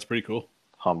 That's pretty cool.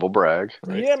 Humble brag.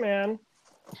 Right. Yeah, man.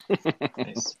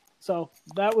 Nice. So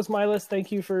that was my list.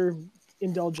 Thank you for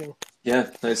indulging. Yeah,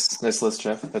 nice list,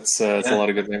 Jeff. That's a lot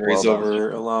of good memories Well done.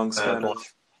 over a long span of.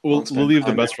 We'll long span leave of the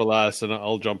time. best for last, and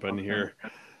I'll jump in here.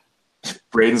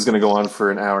 Braden's going to go on for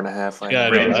an hour and a half. Yeah,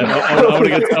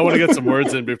 I want to get some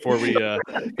words in before we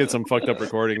get some fucked up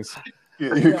recordings.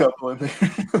 You couple in there.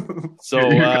 So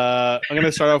I'm going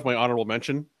to start off with my honorable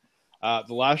mention.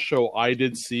 The last show I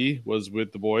did see was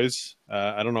with the boys.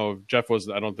 I don't know if Jeff was.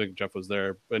 I don't think Jeff was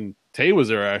there, and Tay was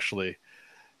there actually.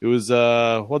 It was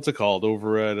what's it called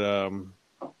over at?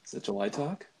 Is it July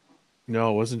Talk?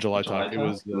 No, it wasn't July Talk. It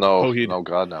was No, Coheed. no,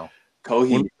 God, no.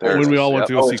 Coheed. When we all went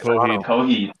to go see Coheed.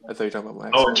 Coheed. I thought you were talking about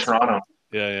Max. Oh, Toronto.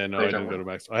 Yeah, no, I didn't go to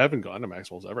Max. I haven't gone to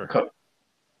Maxwell's ever. Co-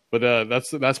 But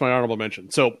that's my honorable mention.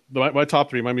 So my top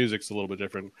three, my music's a little bit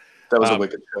different. That was a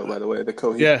wicked show, by the way. The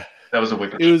Coheed. Yeah, That was a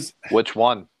wicked. it was. Which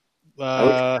one? I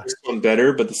like the first one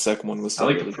better, but the second one was still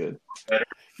I like really good.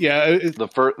 Yeah,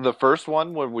 The first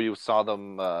one when we saw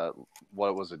them.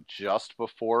 What was it? Just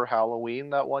before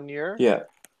Halloween that one year. Yeah.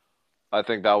 I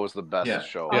think that was the best Yeah.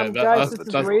 show. Yeah, Guys, this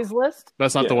that's- is Ray's list.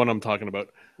 that's not the Yeah. one I'm talking about.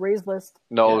 Ray's list.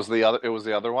 No, it was the other. It was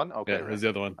the other one. Okay, Yeah, it was the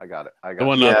other one. I got it. I got The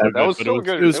one it. not Yeah, so that good, was but so it was,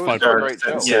 good. it was fun. a great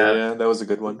show. Yeah, that was a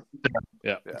good one.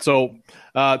 Yeah. Yeah. So,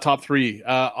 top three.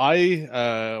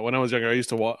 I when I was younger, I used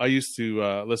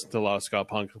to listen to a lot of ska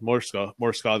punk, more ska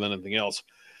than anything else.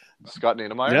 Scott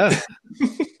Niedermeyer. Yeah.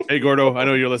 Hey, Gordo, I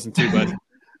know you're listening too, bud.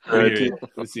 Right.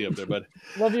 We see you up there, bud.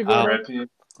 Love you, Gordon. Right.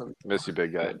 Miss you,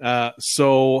 big guy.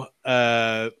 So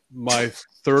my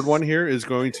third one here is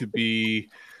going to be,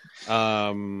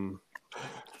 we're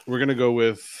going to go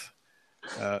with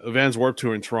Vans Warped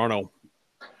Tour in Toronto.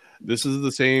 This is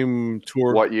the same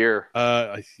tour. What year?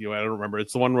 I don't remember.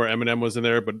 It's the one where Eminem was in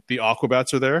there, but the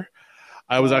Aquabats are there.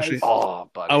 I was Nice. actually, Oh,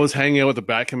 buddy. I was hanging out with the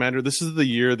Bat Commander. This is the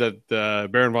year that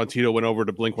Baron Von Tito went over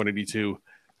to Blink 182,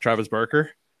 Travis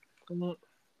Barker, Mhm.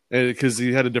 because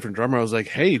he had a different drummer. I was like,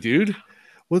 "Hey, dude,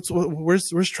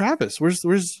 where's Travis?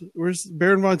 Where's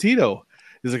Baron Von Tito?"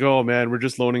 He's like, "Oh man, we're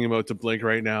just loaning him out to Blink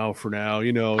right now. For now,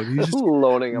 you know." And he's just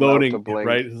loading him loading, out to Blink.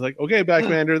 right? He's like, "Okay, Bat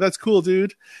Commander, that's cool,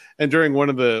 dude." And during one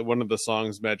of the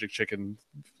songs, Magic Chicken.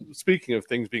 Speaking of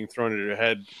things being thrown at your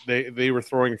head, they were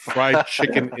throwing fried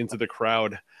chicken into the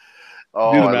crowd.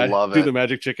 Oh, I love Do it. the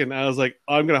Magic Chicken. I was like,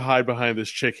 I'm gonna hide behind this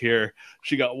chick here.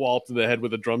 She got walloped in the head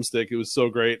with a drumstick. It was so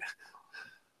great.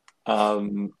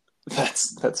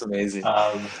 That's amazing.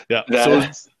 Yeah.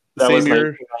 That, So that same was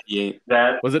year.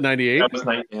 1998. Was it 98? That was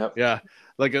 90. Yep. Yeah.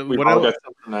 Like We when all I, got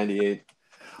something from 98.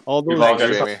 all We've those all got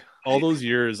Thanks, Jamie. all those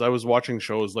years, I was watching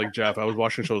shows like Jeff. I was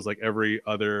watching shows like every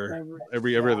other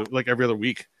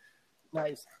week,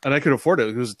 Nice. and I could afford it.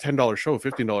 It was a $10 show,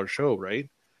 $15 show, right?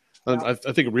 And I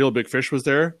think Real Big Fish was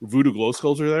there. Voodoo Glow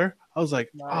Skulls were there. I was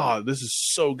like, Nice. oh, this is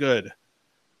so good.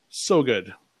 So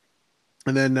good.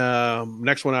 And then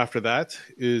next one after that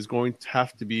is going to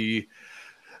have to be.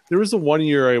 There was a 1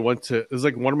 year I went to. It was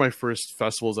like one of my first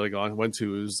festivals I went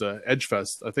to. It was Edge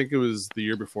Fest. I think it was the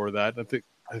year before that. I think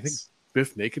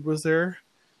Biff Naked was there.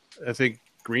 I think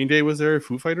Green Day was there.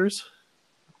 Foo Fighters.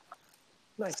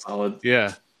 Nice. Solid.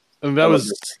 Yeah, and that I love was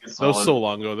Biff that was Solid. so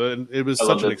long ago. That it was I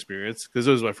such love an it. experience because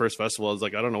it was my first festival. I was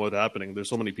like, I don't know what's happening. There's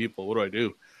so many people. What do I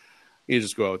do? You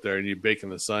just go out there and you bake in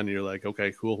the sun. And you're like,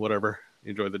 okay, cool, whatever.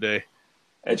 Enjoy the day.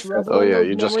 Edge Oh, yeah,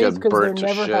 you just get burnt to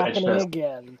they're never shit. happening Edge Fest.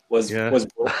 again. was Yeah. was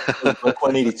Blink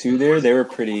 182 there? They were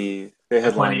pretty. They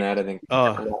headlined that, I think.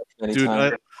 Oh, many dude,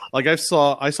 times.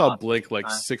 I saw Blink like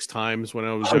 6 times when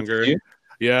I was younger. did you?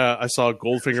 Yeah, I saw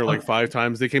Goldfinger like 5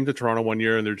 times. They came to Toronto one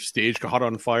year and their stage caught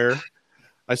on fire.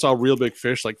 I saw Real Big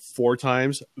Fish like 4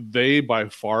 times. They by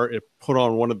far put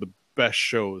on one of the best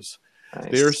shows.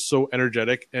 Nice. They're so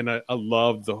energetic, and I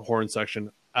love the horn section.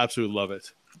 Absolutely love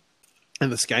it.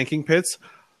 And the Skanking Pits,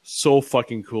 so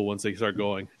fucking cool once they start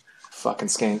going. Fucking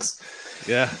skanks.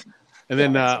 Yeah. And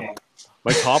then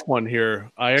my top one here,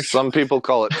 I actually Some people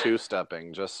call it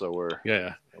two-stepping, just so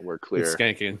we're clear. it's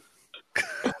skanking.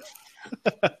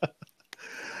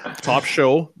 Top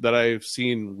show that I've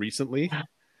seen recently,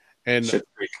 and Shit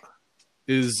Creek.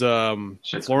 is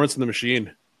Shit's Florence and the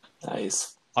Machine.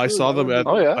 Nice. I saw them at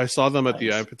yeah. the Nice.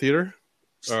 amphitheater,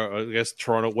 or I guess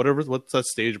Toronto. What's that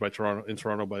stage by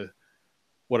Toronto by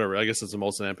whatever? I guess it's the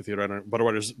Molson Amphitheater. I don't know.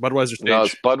 Budweiser stage. No,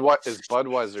 it's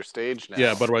Budweiser stage now.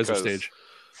 Yeah, Budweiser because- stage.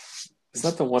 Is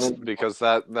that the one? In, Because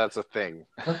that's a thing.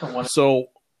 So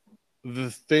the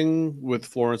thing with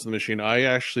Florence and the Machine, I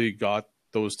actually got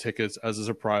those tickets as a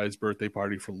surprise birthday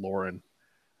party for Lauren.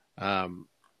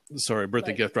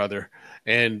 Birthday Nice. gift rather.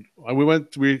 And we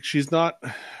went. She's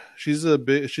a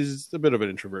bit of an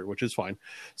introvert, which is fine.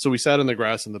 So we sat in the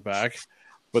grass in the back.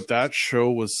 but that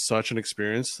show was such an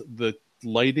experience. The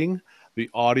lighting, the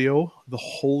audio, the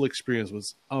whole experience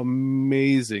was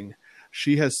amazing.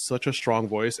 She has such a strong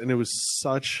voice, and it was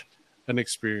such an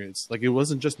experience. Like, it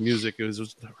wasn't just music, it was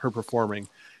just her performing.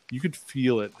 You could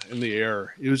feel it in the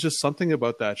air. It was just something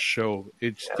about that show.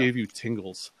 It just gave you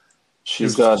tingles.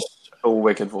 She's got a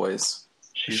wicked voice.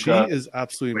 She is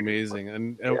absolutely amazing.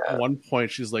 And at one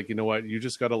point, she's like, you know what? You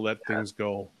just got to let things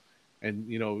go. And,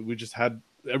 you know,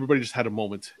 everybody just had a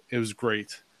moment. It was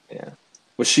great. Yeah.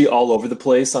 Was she all over the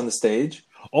place on the stage?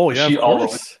 Oh, yeah, of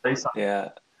course. Yeah.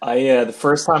 The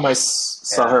first time I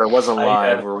saw her, it wasn't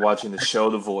live. We were watching the show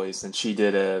The Voice, and she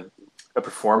did a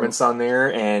performance on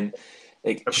there, and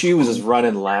she was just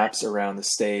running laps around the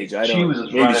stage. Maybe she was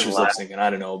lip syncing, I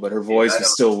don't know, but her voice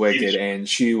was still wicked, and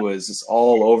she was just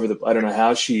all over the. I don't know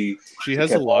how she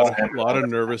has a lot of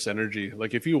nervous energy.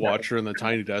 Like, if you watch her in the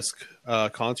Tiny Desk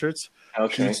concerts,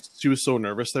 she was so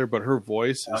nervous there, but her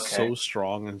voice is so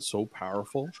strong and so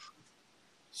powerful.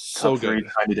 So Top 3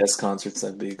 Tiny Desk concerts,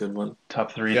 that'd be a good one.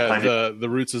 Top 3. Yeah, the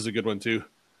Roots is a good one too.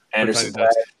 Anderson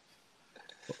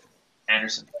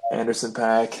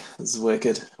 .Paak is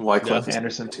wicked. Wyclef is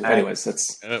Anderson too. Anyways,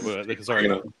 that's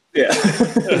sorry. Yeah.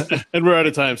 And we're out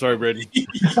of time. Sorry, Braden.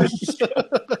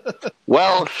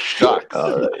 Well, shucks.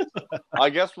 All right. I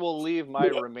guess we'll leave my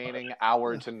remaining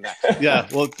hour to next. Yeah,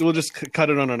 we'll just cut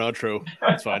it on an outro.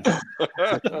 That's fine.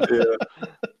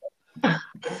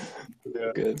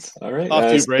 Yeah. Good. All right.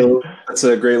 Off to you, Bray. So that's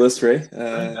a great list, Ray.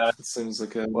 It seems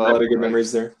like a lot of good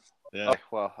memories there. Yeah.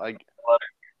 Well,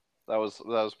 that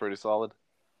was pretty solid.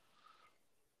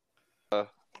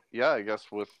 Yeah, I guess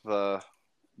with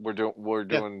we're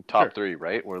doing top 3,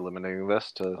 right? We're limiting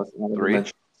this to 3.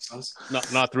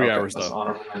 Not 3 hours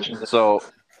though. So.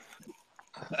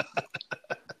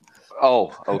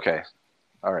 Oh, okay.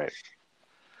 All right.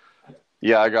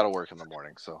 Yeah, I got to work in the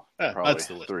morning, so probably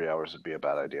 3 hours would be a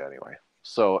bad idea anyway.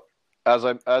 So, as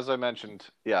I mentioned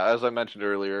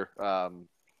earlier,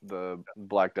 the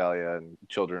Black Dahlia and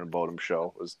Children of Bodom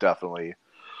show was definitely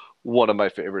one of my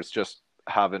favorites. Just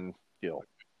having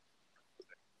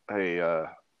a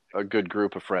good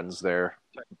group of friends there,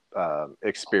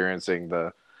 experiencing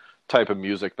the type of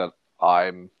music that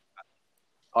I'm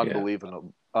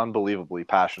unbelievably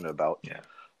passionate about. Yeah.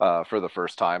 For the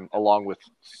first time, along with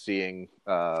seeing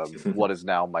what is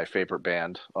now my favorite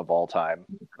band of all time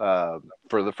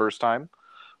for the first time,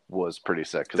 was pretty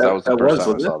sick, because that was the first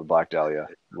time I saw the Black Dahlia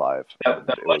live.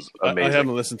 It was amazing. I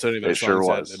haven't listened to any of their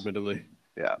songs yet, admittedly.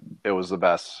 Yeah, it was the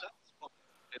best.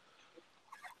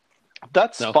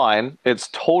 That's fine. It's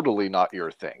totally not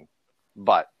your thing,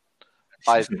 but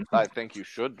I think you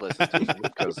should listen to them,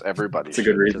 because everybody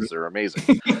should, because they're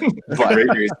amazing. But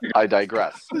I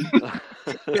digress.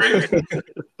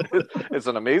 It's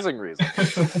an amazing reason.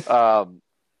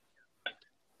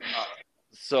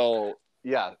 So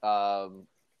yeah,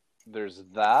 there's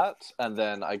that, and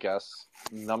then I guess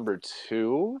number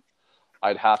 2,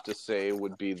 I'd have to say,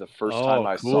 would be the first time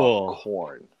I saw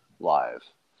Korn live,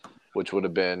 which would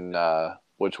have been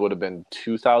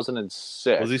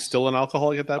 2006. Was he still an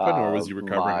alcoholic at that point, or was he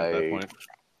recovering at that point?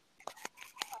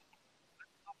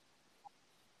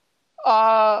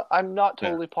 I'm not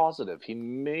totally positive. He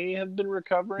may have been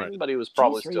recovering, but he was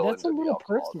probably still into the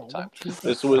alcohol at the time.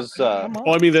 This was. I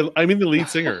mean the lead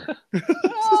singer.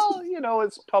 Well,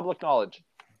 it's public knowledge.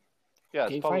 Yeah,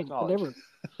 it's public knowledge. Whatever.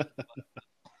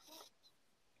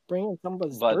 Bringing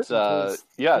somebody's well, that's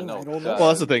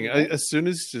the thing. As soon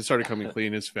as he started coming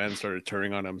clean, his fans started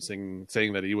turning on him, saying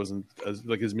that he wasn't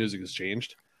his music has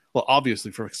changed. Well,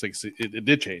 obviously, for sakes, it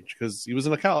did change, because he was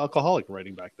an alcoholic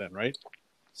writing back then, right?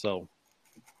 So,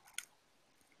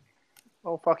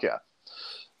 oh fuck yeah!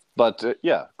 But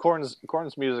Korn's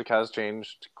music has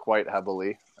changed quite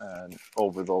heavily and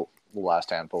over the last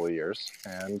handful of years,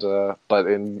 and but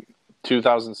in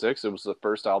 2006, it was the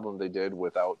first album they did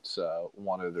without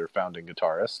one of their founding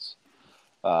guitarists,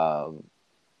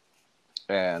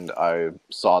 and I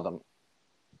saw them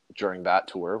during that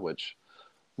tour, which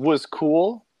was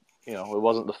cool. It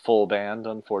wasn't the full band,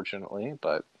 unfortunately,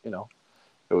 but it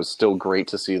was still great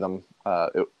to see them,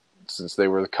 since they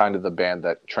were kind of the band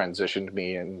that transitioned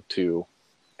me into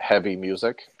heavy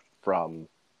music from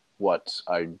what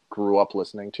I grew up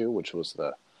listening to, which was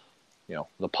the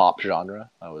pop genre.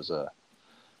 I was a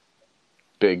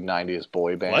big 90s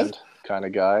boy band kind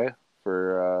of guy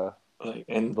for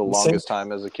the longest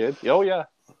time as a kid. Oh yeah.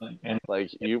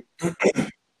 Like you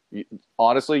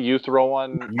honestly, you throw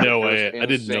on no way. I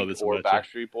didn't know this or about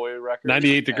Backstreet Boy record.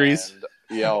 98 Degrees.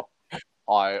 And,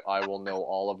 I will know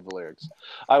all of the lyrics.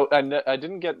 I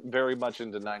didn't get very much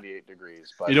into 98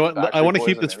 Degrees, but You know what? I Backstreet want to Boys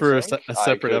keep and this for a NSYNC, I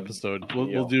separate could, episode. you We'll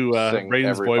know, do sing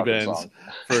Braden's every boy fucking bands song.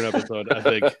 for an episode. I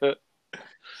think.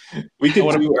 We could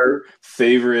do our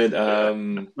favorite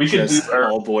We could just do our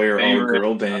all boy or all favorite,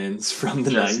 girl bands from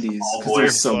the just 90s all because boy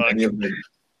there's so or- many of them.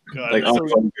 God, Like,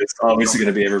 so- it's obviously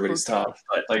going to be everybody's top.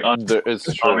 but like on It's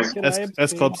true. obviously- Can I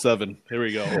S Club 7. Here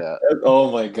we go. Yeah. Oh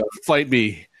my god, Fight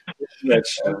me. that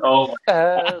shit. oh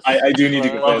I do need to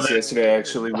confess. Club. Yesterday, I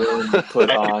actually put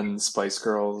on Spice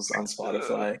Girls on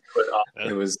Spotify.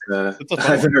 It was It's a fun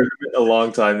I haven't heard it in a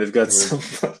long time. They've got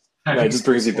some. It just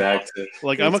brings you back to.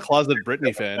 Like, I'm a closet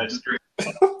Britney fan.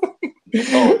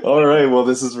 Oh, all right. Well,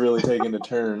 this is really taking a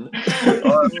turn.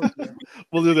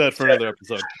 We'll do that for another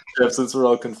episode. Jeff, since we're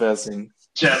all confessing,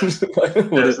 Jeff.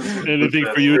 what is Anything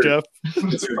for you, Jeff?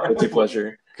 what's your guilty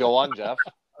pleasure? Go on, Jeff.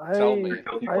 I Tell me.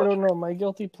 I don't know. My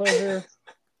guilty pleasure.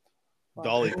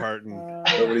 Dolly Parton.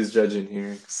 Nobody's judging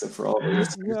here except for all of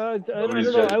us. Yeah, I don't Nobody's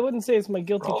know. judging. I wouldn't say it's my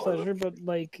guilty We're all- pleasure, but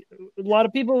like a lot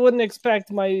of people wouldn't expect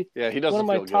my Yeah, he one doesn't of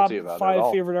my feel top guilty about it at 5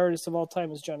 all. favorite artists of all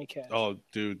time is Johnny Cash. Oh,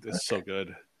 dude, it's so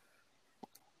good.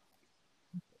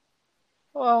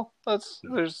 Well, there's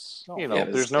Yeah,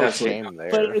 there's no definitely. shame there,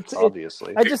 But it's-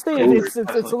 obviously. I just think it's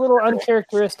a little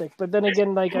uncharacteristic. But then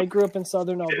again, like I grew up in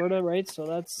Southern Alberta, right? So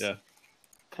that's Yeah.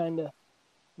 kind of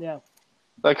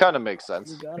That kind of makes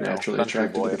sense. You got it. You know, Naturally country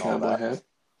attracted to boy the and all cowboy that.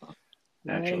 hat.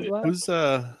 Naturally. Who's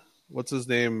what's his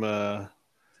name?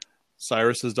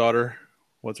 Cyrus's daughter.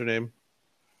 What's her name?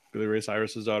 Billy Ray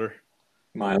Cyrus's daughter.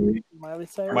 Miley. Miley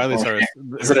Cyrus. Miley Cyrus.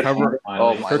 Is Her it a cover,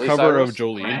 Oh, her Miley cover of Cyrus?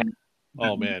 Jolene.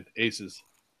 Oh man, aces.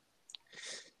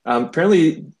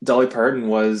 Apparently, Dolly Parton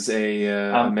was a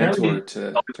mentor Apparently-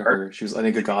 to her. She was, I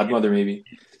think, a godmother, maybe.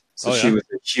 So Oh, she yeah. was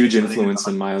a huge influence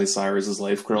in Miley Cyrus's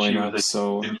life growing up.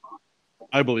 So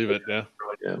I believe it. Yeah.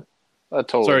 That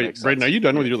totally Sorry, makes sense. Braden. Are you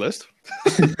done with your list?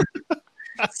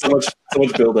 so much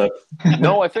build up.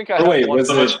 No, I think I Oh have wait, one. was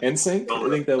it NSYNC? I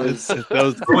think that was. That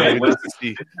was Wait, good to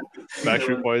see.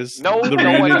 Backstreet Boys. No, the no,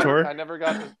 reunion I tour. never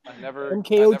got. I never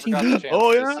MKOTV? got the chance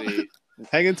Oh, to yeah. see.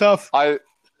 Hanging tough.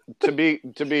 To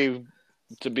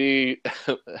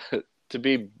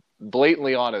be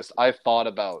blatantly honest, I thought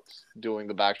about doing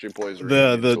the Backstreet Boys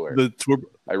reunion tour. The tour.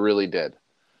 I really did.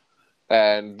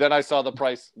 And then I saw the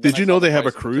price. Did you know they have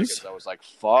a cruise? Tickets. I was like,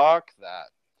 "Fuck that."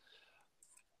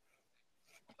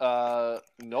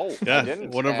 No, I Yeah,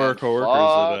 didn't. one of And our coworkers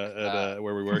fuck at that.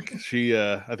 where we work. She,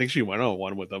 I think she went on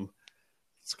one with them.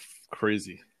 It's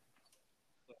crazy.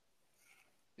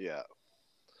 Yeah.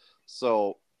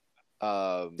 So,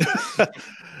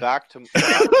 back to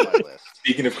my list.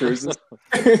 Speaking of cruises,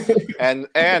 And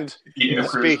Speaking of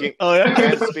cruising. speaking Oh yeah.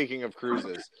 and speaking of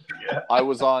cruises, I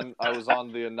was on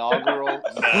the inaugural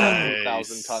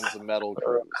 7,000 tons of metal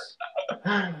cruise,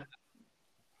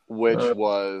 which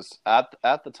was at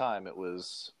the time it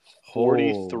was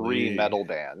 43 Holy. metal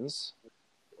bands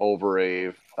over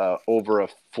a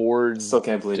 4 still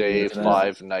can't believe you day did that.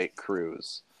 5-night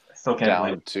cruise Still can't down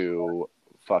believe to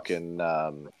fucking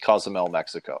Cozumel,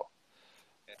 Mexico,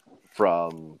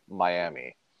 from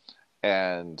Miami,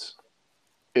 and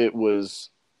it was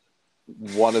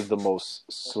one of the most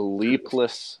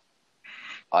sleepless,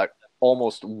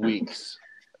 almost weeks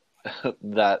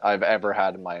that I've ever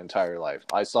had in my entire life.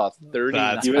 I saw 30.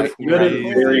 That's you had a Crazy.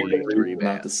 very 43 good reason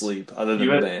not to bands. sleep, other than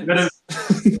You had- the you had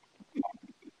bands.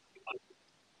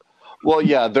 Well,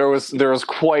 yeah, there was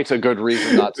quite a good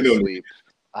reason not to sleep.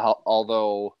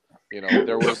 Although, you know,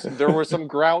 there were some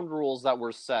ground rules that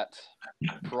were set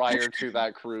prior to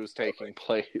that cruise taking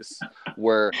place,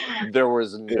 where there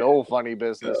was no funny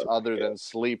business other than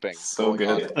sleeping So going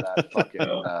on good. in that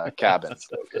fucking cabin.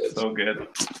 so good.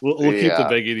 We'll keep the Yeah.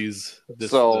 Beggities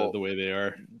So- the way they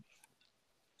are.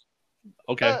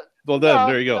 Okay. Uh, Well, then No,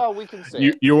 there you go. no, we can say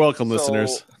it. You're welcome, So-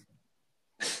 listeners.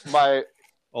 My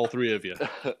All three of you.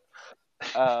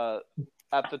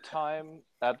 at the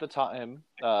time,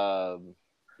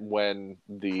 when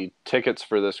the tickets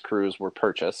for this cruise were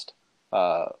purchased,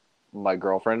 my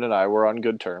girlfriend and I were on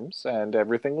good terms, and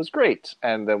everything was great.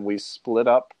 And then we split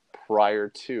up prior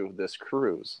to this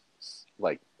cruise,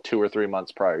 like 2 or 3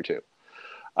 months prior to.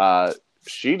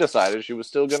 She decided she was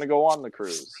still going to go on the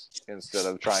cruise instead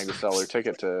of trying to sell her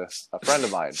ticket to a friend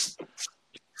of mine.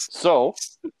 So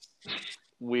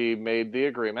we made the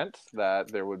agreement that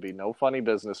there would be no funny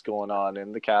business going on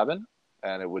in the cabin,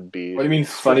 and it would be What do you mean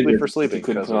funny? strictly for business? sleeping You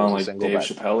couldn't because put it on was a like single Dave bed.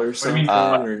 Chappelle or do you something? mean?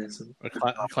 Or something?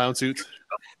 A clown suit.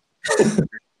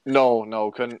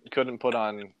 No, couldn't put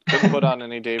on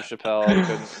any Dave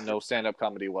Chappelle, no stand up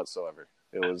comedy whatsoever.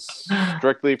 It was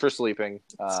strictly for sleeping.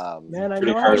 Man, I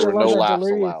Pretty know how harsh. you There were no love that laughs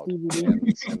Delirious allowed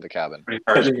DVD. in the cabin. Pretty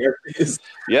harsh.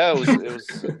 Yeah, it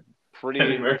was pretty.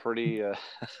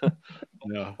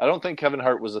 No, I don't think Kevin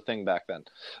Hart was a thing back then.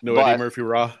 no But- Eddie Murphy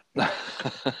Raw.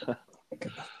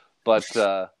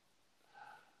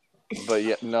 but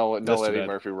yeah, no That's too Eddie bad.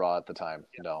 Murphy Raw at the time.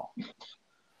 No.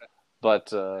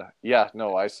 But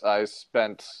I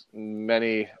spent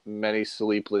many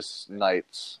sleepless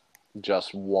nights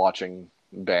just watching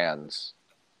bands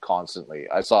constantly.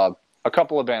 I saw a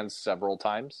couple of bands several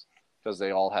times because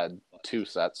they all had 2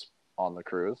 sets on the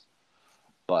cruise.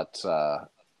 But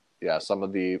some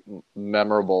of the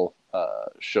memorable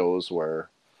shows were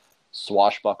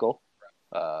Swashbuckle,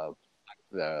 the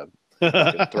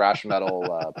fucking thrash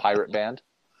metal pirate band,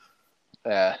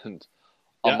 and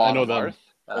Yeah, I Amon know them. Amarth,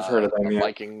 I've heard of them, a yeah.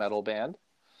 Viking metal band.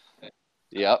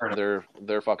 Yeah,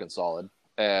 they're fucking solid.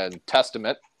 And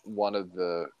Testament, one of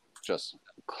the just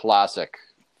classic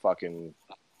fucking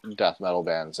death metal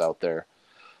bands out there.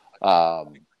 I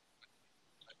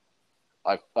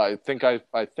think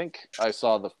I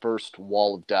saw the first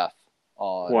Wall of Death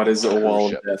on What is a cruise wall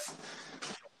ship. of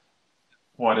death?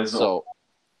 What is So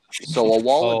a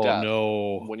Wall Oh of Death.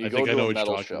 no! When you I go think I to know a what you're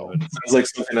metal talking show, about. Sounds like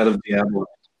something out of Diablo.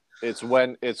 it's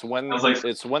when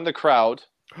the crowd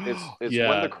it's Yeah,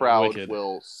 when the crowd wicked.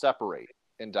 will separate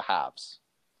into halves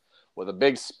with a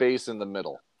big space in the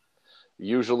middle.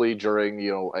 Usually during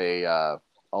a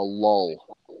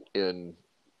lull in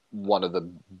one of the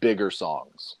bigger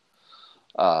songs.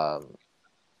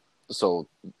 So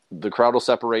the crowd will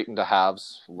separate into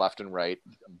halves, left and right,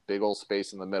 big old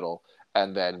space in the middle,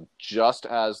 and then just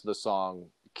as the song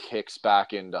kicks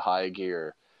back into high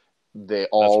gear, they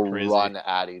all crazy. run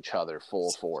at each other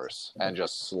full force and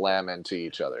just slam into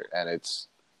each other. And it's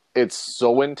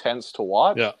so intense to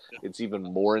watch. Yeah. It's even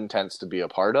more intense to be a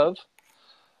part of.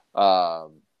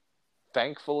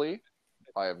 Thankfully,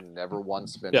 I have never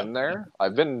once been in there.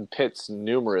 I've been in pits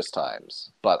numerous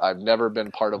times, but I've never been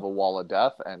part of a Wall of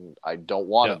Death, and I don't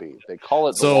want to be. They call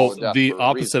it the Wall So of Death the for a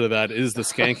opposite reason. of that is the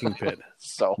skanking pit.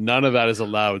 So None of that is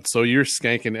allowed. So you're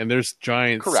skanking, and there's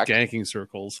giant Correct. skanking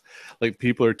circles. Like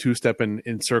people are 2-stepping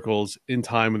in circles in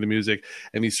time with the music,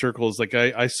 and these circles. Like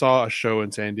I saw a show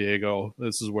in San Diego.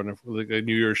 This is like a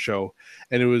New Year's show,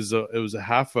 and it was a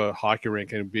half a hockey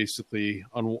rink, and basically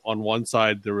on one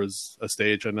side there was a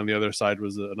stage, and on the other side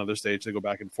was another stage. They go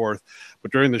back and forth.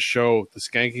 But during the show, the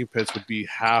skanking pits would be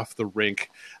half the rink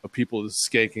of people just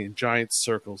skanking in giant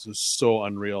circles. It was so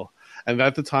unreal. And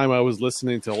at the time, I was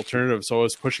listening to alternative, so I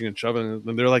was pushing and shoving,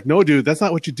 and they're like, "No, dude, that's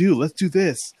not what you do. Let's do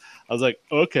this." I was like,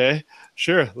 "Okay,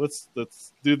 sure, let's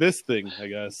do this thing, I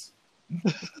guess."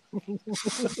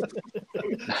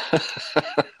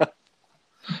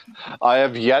 I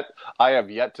have yet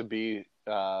to be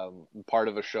part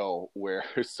of a show where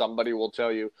somebody will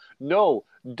tell you, "No,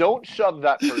 don't shove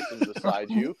that person beside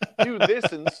you. Do this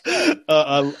instead."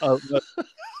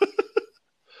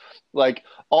 Like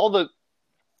all the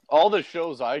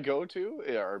shows I go to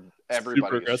are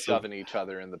everybody aggressive. shoving each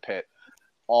other in the pit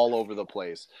all over the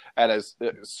place, and it's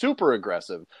super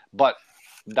aggressive. But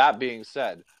that being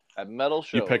said, at metal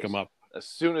shows, You pick them up. as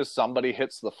soon as somebody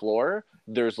hits the floor,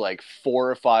 there's like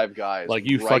 4 or 5 guys Like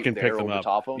you right fucking there pick them over up.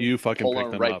 top of them, You fucking pulling pick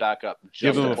them them right up. back up. Give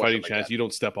just them to a push fighting them chance. again. You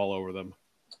don't step all over them.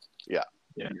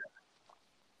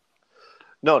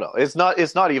 No, it's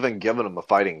not even giving them a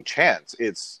fighting chance.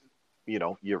 It's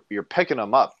you're picking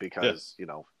them up because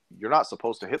you're not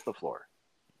supposed to hit the floor.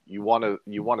 You want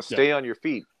to stay on your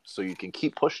feet so you can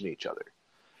keep pushing each other.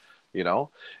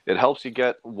 It helps you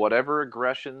get whatever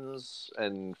aggressions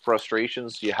and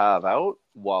frustrations you have out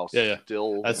while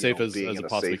still As safe as being it in a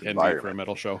possibly safe can be for a environment.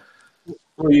 metal show.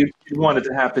 Well, you want it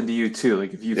to happen to you too.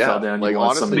 Like if you fell down, like, you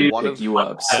want honestly, somebody to one pick of- you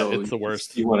up. Yeah, So it's the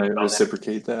worst. You want to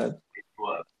reciprocate that.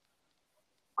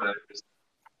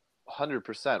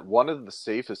 100%. One of the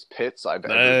safest pits I've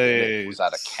ever been in was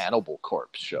at a Cannibal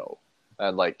Corpse show.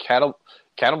 And like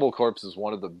Cannibal Corpse is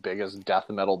one of the biggest death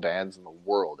metal bands in the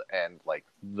world. And like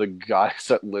the guys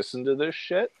that listen to this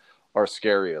shit are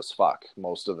scary as fuck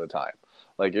most of the time.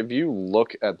 Like if you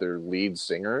look at their lead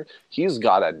singer, he's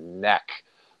got a neck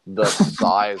the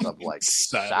size of like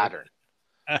Saturn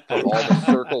from all the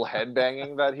circle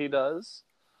headbanging that he does.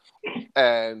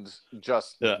 And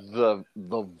just the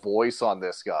voice on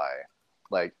this guy,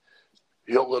 like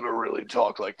he'll literally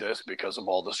talk like this because of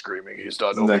all the screaming he's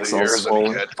done over Neck's the all years, and he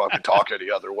swollen. can't fucking talk any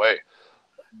other way.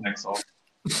 Next all.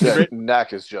 That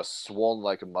neck is just swollen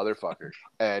like a motherfucker,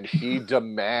 and he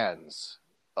demands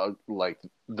like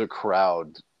the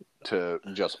crowd to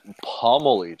just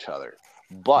pummel each other.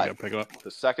 You But gotta pick 'em up.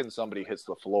 the second somebody hits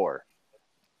the floor,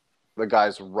 the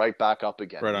guy's right back up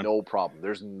again. Right on. No problem.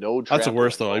 There's no. That's the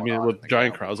worst, trampling though. I going mean, on with in the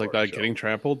giant Gamble crowds like Court that show. getting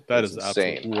trampled, that It's is the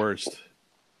insane. absolute worst.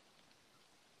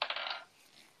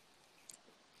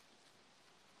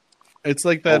 It's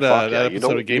like that Oh, fuck yeah. that You episode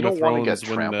don't- of Game you of don't wanna Thrones get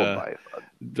when trampled by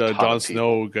a ton Jon of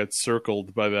Snow gets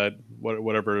circled by that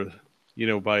whatever,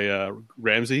 by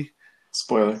Ramsay.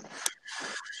 Spoiler.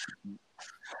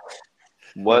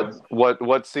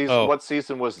 What season? Oh. What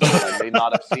season was that? I may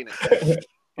not have seen it.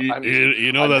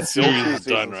 You know I'm that still series 2 is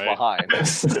done, seasons right? behind.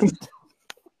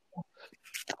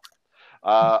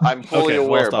 I'm fully Okay, well,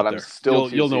 aware, stop but I'm there. still.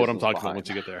 You'll know what I'm seasons talking about behind. once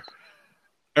you get there.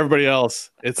 Everybody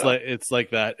else, it's like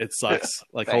that. It sucks.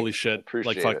 Like Thanks. holy shit.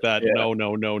 Appreciate Like fuck it. that. Yeah.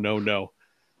 No.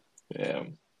 Yeah.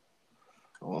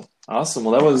 Well, awesome.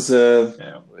 Well, that was Yeah.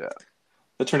 Yeah.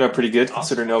 that turned out pretty good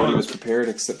considering nobody was prepared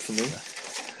except for me.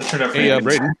 That turned out Hey,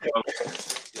 pretty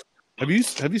Brayden. Have you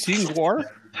seen Guar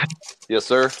Yes,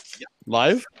 sir.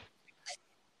 live?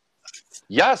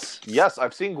 Yes.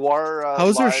 I've seen Guar.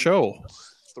 How's their live show?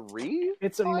 3.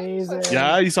 It's amazing.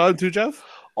 Yeah, you saw it too, Jeff?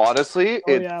 Honestly,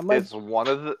 Oh, yeah, it's one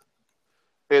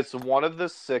of the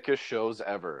sickest shows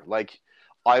ever. Like,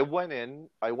 I went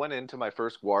into my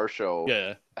first Guar show,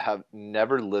 Yeah. have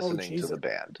never listening to Jesus. the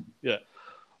band, Yeah.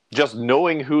 just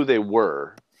knowing who they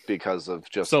were because of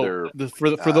just So their for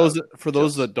those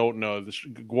just, that don't know, I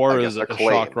Guar guess, is a acclaim.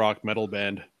 shock rock metal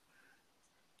band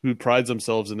who prides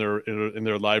themselves in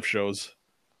their live shows.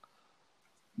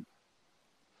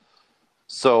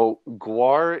 So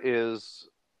Guar is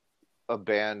a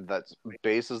band that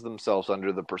bases themselves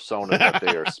under the persona that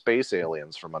they are space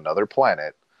aliens from another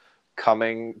planet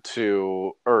coming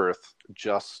to Earth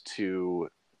just to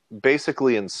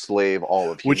basically enslave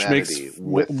all of Which humanity makes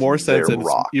with more sense, their and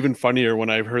rock. it's even funnier when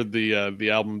I've heard the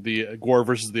album, the Guar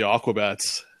versus the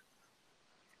Aquabats.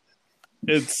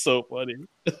 It's so funny.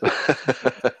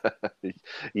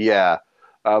 Yeah,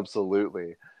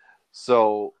 absolutely.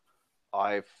 So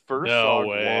I first No saw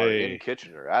way. Guar in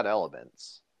Kitchener at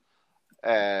Elements,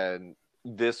 and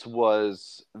this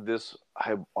was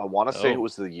I want to say Oh. it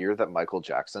was the year that Michael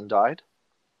Jackson died.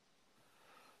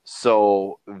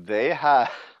 So the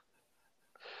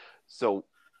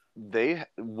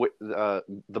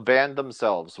band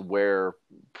themselves wear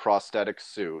prosthetic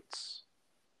suits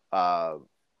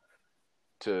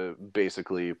to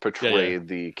basically portray Yeah.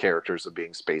 the characters of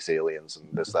being space aliens and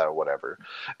this, that, or whatever.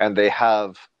 And they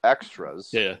have extras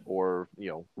Yeah. or,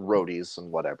 roadies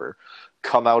and whatever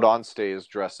come out on stage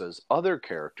dressed as other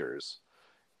characters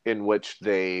in which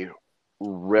they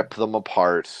rip them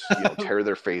apart, tear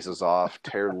their faces off,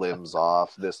 tear limbs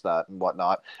off, this, that, and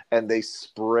whatnot. And they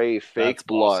spray fake That's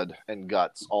blood and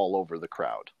guts all over the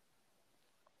crowd.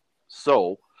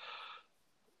 So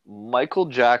Michael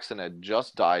Jackson had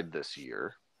just died this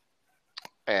year,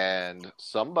 and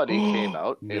somebody came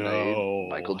out in No. a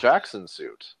Michael Jackson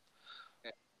suit.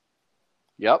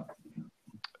 Yep.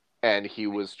 And he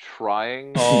was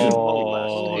trying to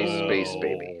molest a space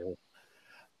baby.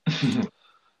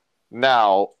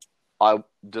 Now,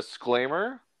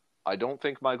 disclaimer, I don't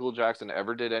think Michael Jackson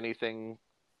ever did anything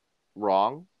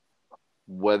wrong.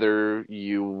 Whether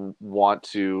you want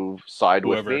to side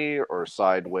Whoever. with me or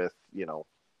side with,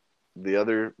 the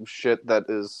other shit that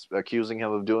is accusing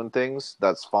him of doing things,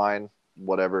 that's fine.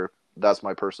 Whatever. That's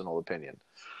my personal opinion.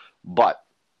 But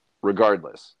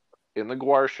regardless, in the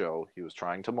Guar show, he was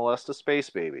trying to molest a space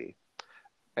baby,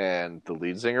 and the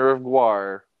lead singer of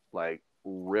Guar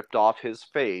ripped off his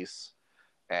face,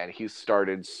 and he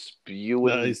started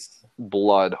spewing Nice.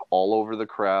 blood all over the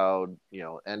crowd.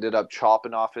 Ended up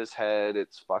chopping off his head.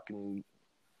 It's fucking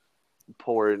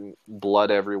pouring blood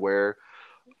everywhere.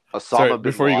 Osama Sorry, bin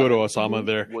before you go to Laden Osama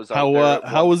there, was out there at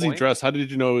how one was he point. dressed? How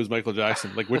did you know it was Michael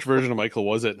Jackson? Like, which version of Michael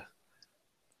was it?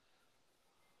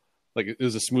 Like, it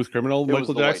was a Smooth Criminal was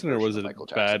Michael the white Jackson, or version was of it Michael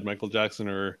bad Jackson. Michael Jackson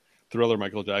or Thriller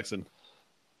Michael Jackson?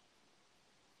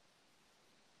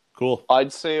 Cool.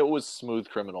 I'd say it was Smooth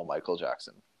Criminal Michael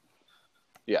Jackson.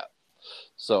 Yeah.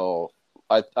 So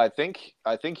I think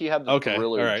he had the Okay,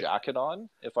 Thriller all right. jacket on,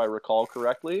 if I recall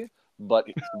correctly, but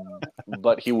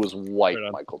he was white Right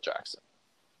on. Michael Jackson.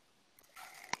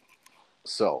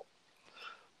 So,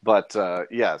 but so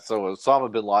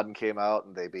Osama bin Laden came out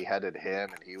and they beheaded him,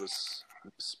 and he was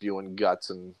spewing guts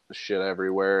and shit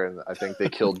everywhere, and I think they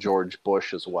killed George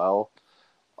Bush as well.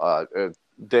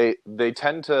 They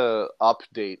tend to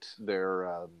update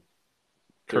their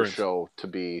Current. show to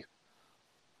be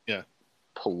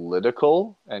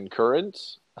political and current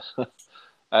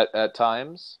at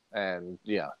times, and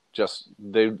just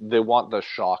they want the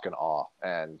shock and awe,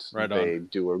 and Right they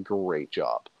do a great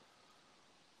job.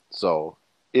 So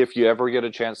if you ever get a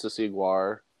chance to see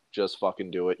Guar, just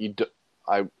fucking do it.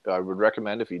 I would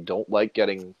recommend, if you don't like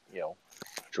getting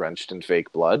drenched in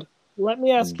fake blood, Let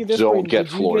me ask you this: don't Brayden, get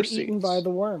did you floor get eaten seats. by the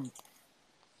worm?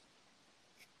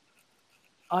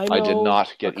 I did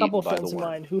not get a couple eaten by friends the of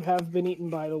worm. mine who have been eaten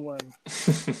by the worm.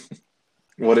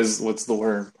 What's the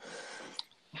worm?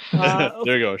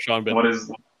 There you go, Sean. What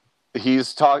is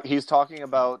He's talking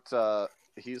about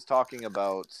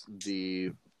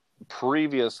the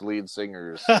previous lead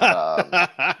singer's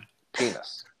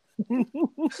penis.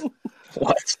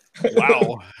 What?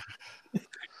 Wow.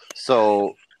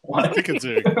 So I think it's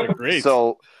a great.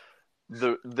 So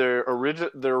the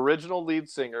original lead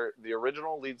singer,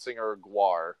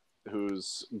 Guar,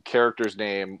 whose character's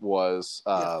name was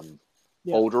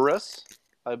Odorous,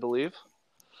 I believe,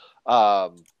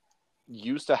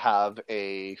 used to have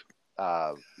a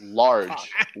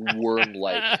large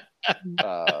worm-like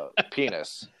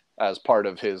penis as part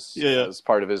of his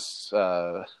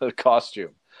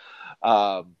costume.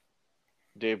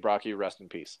 Dave Brockie, rest in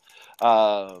peace.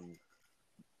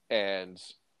 And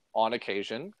on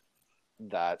occasion,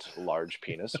 that large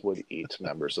penis would eat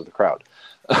members of the crowd.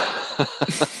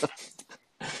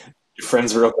 Your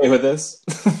friends were okay with this?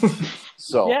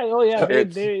 So yeah,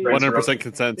 it's they 100%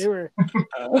 consent. they were.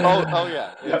 oh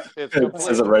yeah, it's It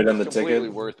says it right on the completely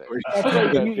ticket. worth it.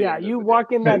 That's right. You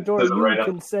walk in that door, Does it you right up.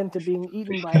 consent to being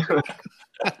eaten by a cock.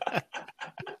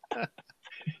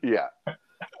 Yeah.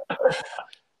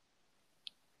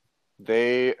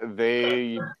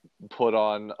 They put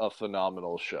on a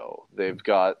phenomenal show. They've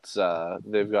got a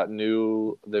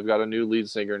new lead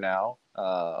singer now.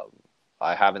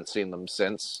 I haven't seen them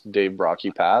since Dave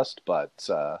Brockie passed, but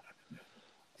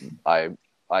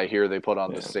I hear they put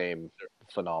on the same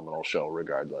phenomenal show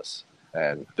regardless,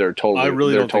 and they're totally. I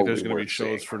really they're don't think totally there's going to be worth shows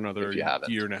seeing for another if you haven't.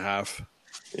 year and a half.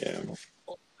 Yeah.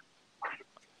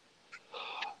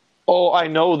 Oh, I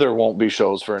know there won't be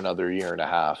shows for another year and a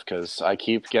half because I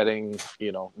keep getting,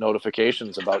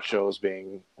 notifications about shows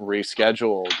being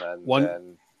rescheduled and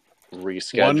then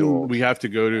rescheduled. One we have to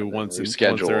go to once they're in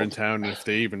rescheduled. town, if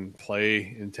they even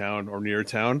play in town or near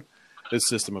town, is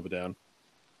System of a Down.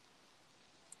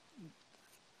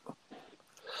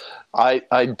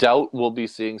 I doubt we'll be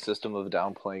seeing System of a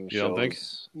Down playing You don't think?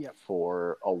 shows Yep.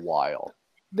 for a while.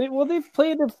 They've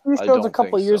played a few I shows a don't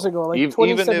couple think years so. ago, like Even if-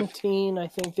 2017. I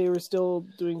think they were still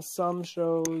doing some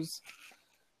shows.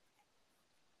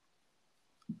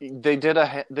 They did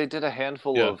a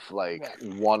handful Yeah. of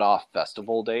one-off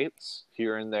festival dates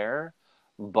here and there,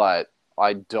 but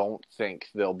I don't think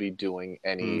they'll be doing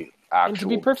any actual. And to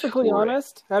be perfectly touring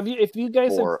honest, if you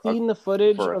guys have for a- seen the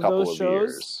footage for a of couple those of shows,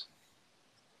 years.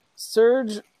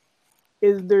 Surge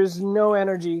there's no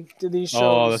energy to these shows.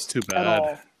 Oh, that's too At bad.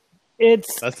 all.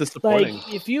 It's That's disappointing.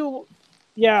 like if you,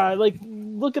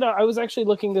 look it up. I was actually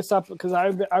looking this up because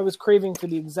I was craving for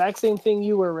the exact same thing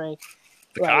you were, Ray.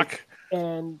 The cock.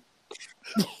 And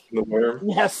The worm.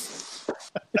 yes,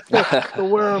 the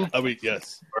worm. I mean,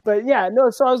 yes. But yeah, no.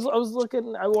 So I was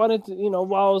looking. I wanted to,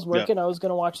 while I was working, I was going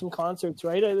to watch some concerts.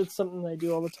 Right, it's something I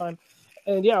do all the time.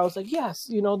 And yeah, I was like, yes,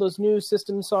 those new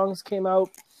System songs came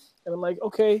out, and I'm like,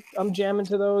 okay, I'm jamming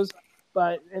to those.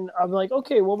 And I'm like,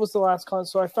 okay, what was the last concert?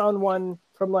 So I found one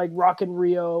from like Rock in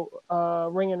Rio,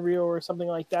 Ring in Rio, or something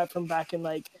like that from back in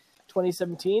like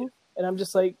 2017. And I'm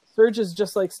just like, Surge is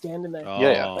just like standing there.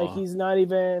 Yeah. Oh. Like he's not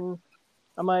even.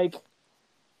 I'm like,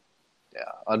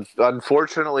 Yeah.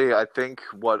 Unfortunately, I think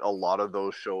what a lot of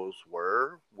those shows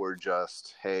were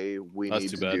just, hey, we That's need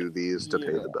too to bad. do these to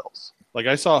pay the bills. Like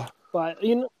I saw. but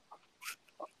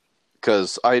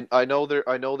Because I know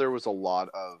there was a lot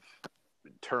of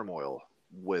turmoil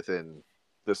within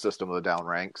the System of the Down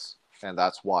ranks, and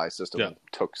that's why System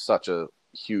took such a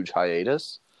huge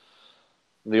hiatus.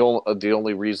 The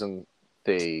only reason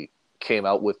they came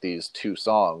out with these two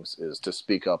songs is to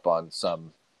speak up on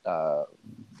some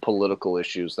political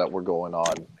issues that were going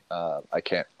on.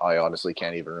 I honestly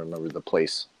can't even remember the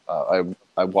place.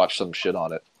 I watched some shit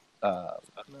on it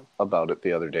about it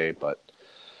the other day, but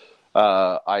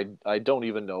I don't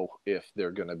even know if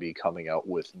they're going to be coming out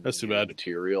with That's too new bad.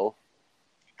 material,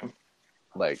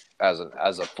 like as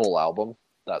a full album,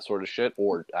 that sort of shit,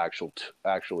 or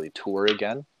actually tour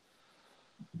again.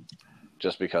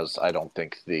 Just because I don't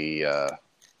think the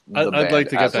I'd band like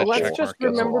to get as a that let's whole check just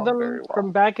gets remember along very them well.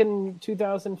 from back in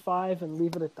 2005 and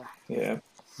leave it at that.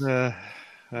 Yeah.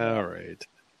 All right.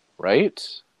 Right?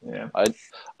 Yeah.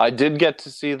 I did get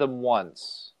to see them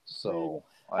once, so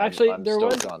Actually, I'm there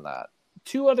stoked was- on that.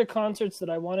 Two other concerts that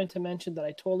I wanted to mention that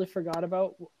I totally forgot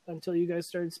about until you guys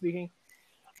started speaking.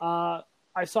 I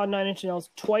saw Nine Inch Nails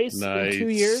twice Nice. in 2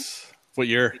 years. What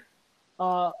year?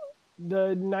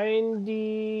 the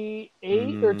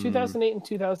 98 or 2008 and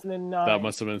 2009. That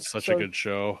must have been such a good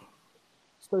show.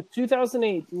 So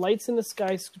 2008, Lights in the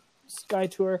Sky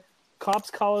Tour,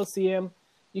 Cops Coliseum.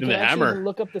 You can actually even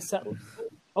look up the set.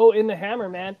 Oh, in the Hammer,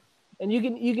 man, and you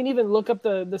can even look up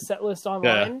the set list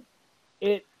online.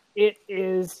 Yeah. It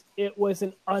was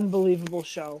an unbelievable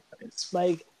show,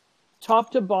 like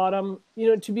top to bottom.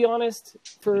 To be honest,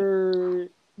 for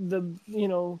the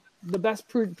best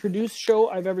produced show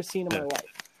I've ever seen in my life.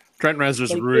 Trent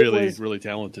Reznor's really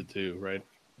talented too, right?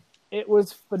 It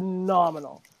was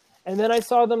phenomenal. And then I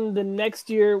saw them the next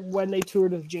year when they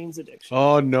toured with Jane's Addiction.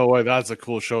 Oh, no way. That's a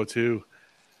cool show, too.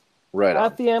 Right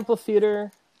at the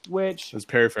Amphitheater, which... It's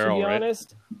Perry Farrell, to be right?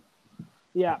 honest,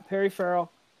 yeah, Perry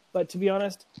Farrell. But to be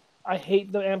honest, I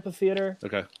hate the Amphitheater.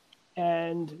 Okay.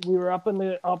 And we were up in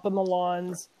the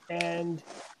lawns, and,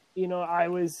 I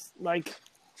was like...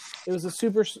 It was a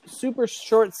super, super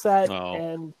short set,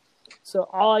 and so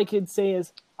all I could say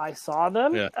is I saw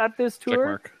them at this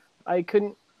tour. I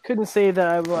couldn't say that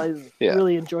I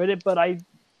really enjoyed it, but I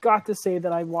got to say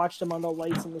that I watched them on the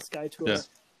Lights in the Sky tour,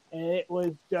 and it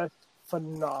was just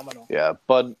phenomenal. Yeah,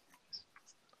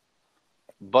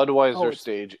 Budweiser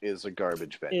stage is a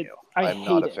garbage venue. I'm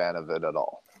not a fan of it at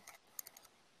all.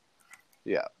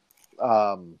 Yeah.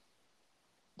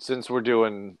 Since we're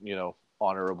doing,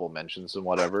 honorable mentions and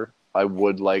whatever, I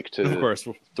would like to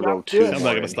throw two I'm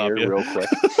not going to stop you real quick.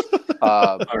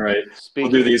 All right. We'll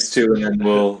do these two, and then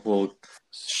we'll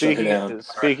speaking of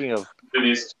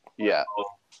these,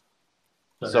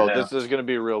 so this is going to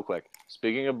be real quick.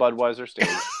 Speaking of Budweiser stage,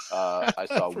 I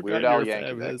saw Weird Al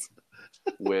Yankovic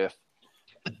with.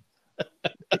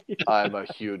 I'm a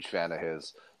huge fan of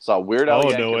his. Saw Weird Al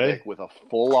Yankovic with a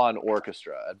full-on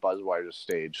orchestra at Budweiser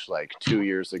stage like 2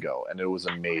 years ago, and it was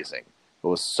amazing. It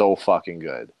was so fucking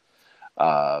good.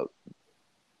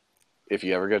 If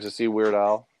you ever get to see Weird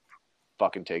Al,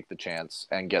 fucking take the chance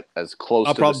and get as close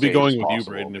to the stage as possible. I'll probably be going with you,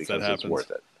 Braden, if that happens. It's worth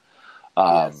it.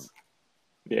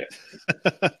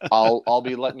 I'll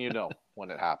be letting you know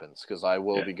when it happens, because I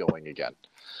will be going again.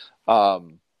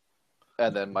 And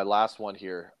then my last one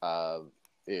here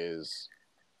is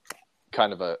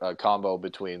kind of a combo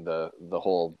between the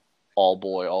whole all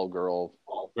boy, all girl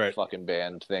fucking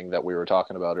band thing that we were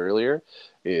talking about earlier,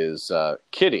 is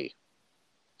Kitty.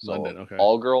 So London,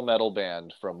 all girl metal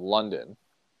band from London,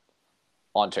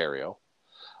 Ontario.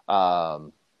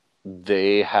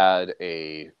 They had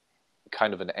a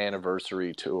kind of an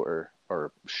anniversary tour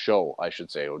or show, I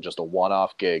should say, or just a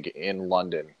one-off gig in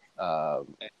London. I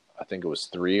think it was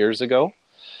 3 years ago,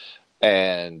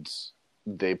 and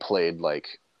they played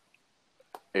like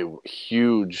a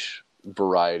huge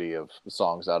variety of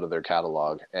songs out of their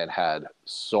catalog and had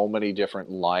so many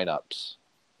different lineups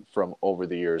from over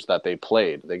the years that they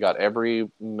played. They got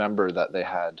every member that they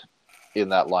had in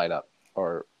that lineup,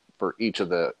 or for each of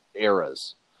the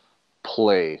eras,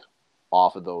 play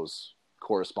off of those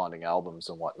corresponding albums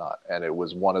and whatnot. And it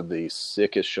was one of the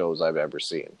sickest shows I've ever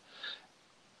seen.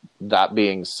 That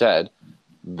being said,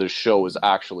 the show is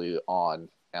actually on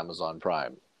Amazon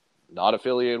Prime. Not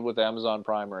affiliated with Amazon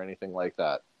Prime or anything like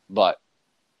that. But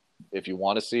if you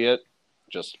want to see it,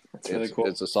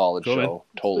 it's a solid show.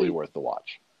 Totally worth the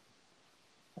watch.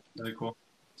 Really cool.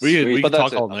 We could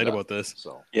talk all night about this.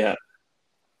 So. Yeah.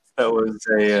 That was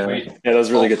that was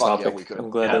a really good topic. I'm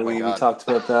glad that we talked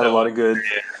about that. A lot of good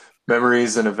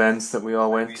memories and events that we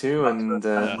all went to, and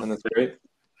that's great.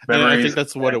 And I think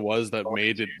that's what it was that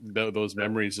made it. Those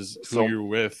memories is who you're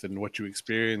with and what you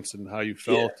experienced and how you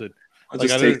felt. Yeah. Like,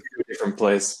 just take it to a different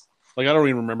place. Like, I don't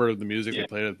even remember the music they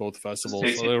played at both festivals.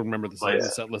 I don't remember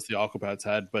the set list the Aquapats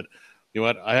had, but you know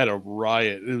what? I had a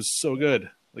riot. It was so good.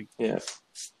 Like,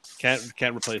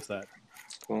 can't replace that.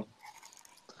 Cool.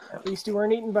 At least you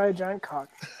weren't eaten by a giant cock.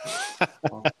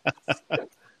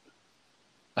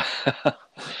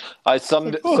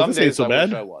 Some days so I bad.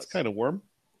 wish I was. It's kind of warm.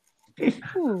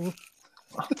 All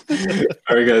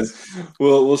right, guys.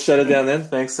 We'll shut it down then.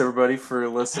 Thanks everybody for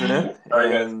listening in.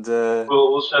 And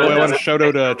we'll shut it down. I want to shout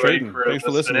out Trayton. Thanks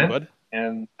for listening, bud.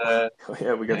 And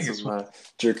we got some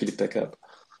jerky to pick up.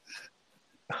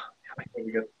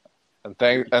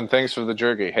 And thanks for the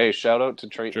jerky. Hey, shout out to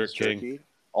Trayton's Jerk King. Jerky,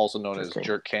 also known as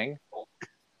Jerk King.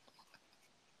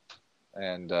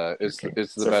 And it's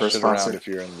the best shit around if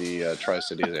you're in the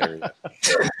Tri-Cities area.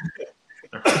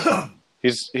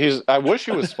 He's. I wish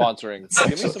he was sponsoring.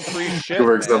 Give me some free shit.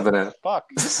 Work something out. Fuck.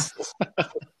 All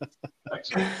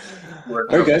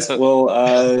right, guys. Well,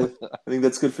 I think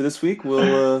that's good for this week.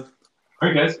 We'll. All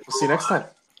right, guys. We'll see you next time.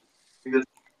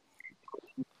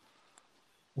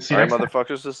 All right,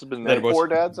 motherfuckers. This has been Four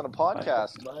Dads on a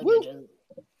Podcast.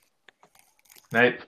 Night.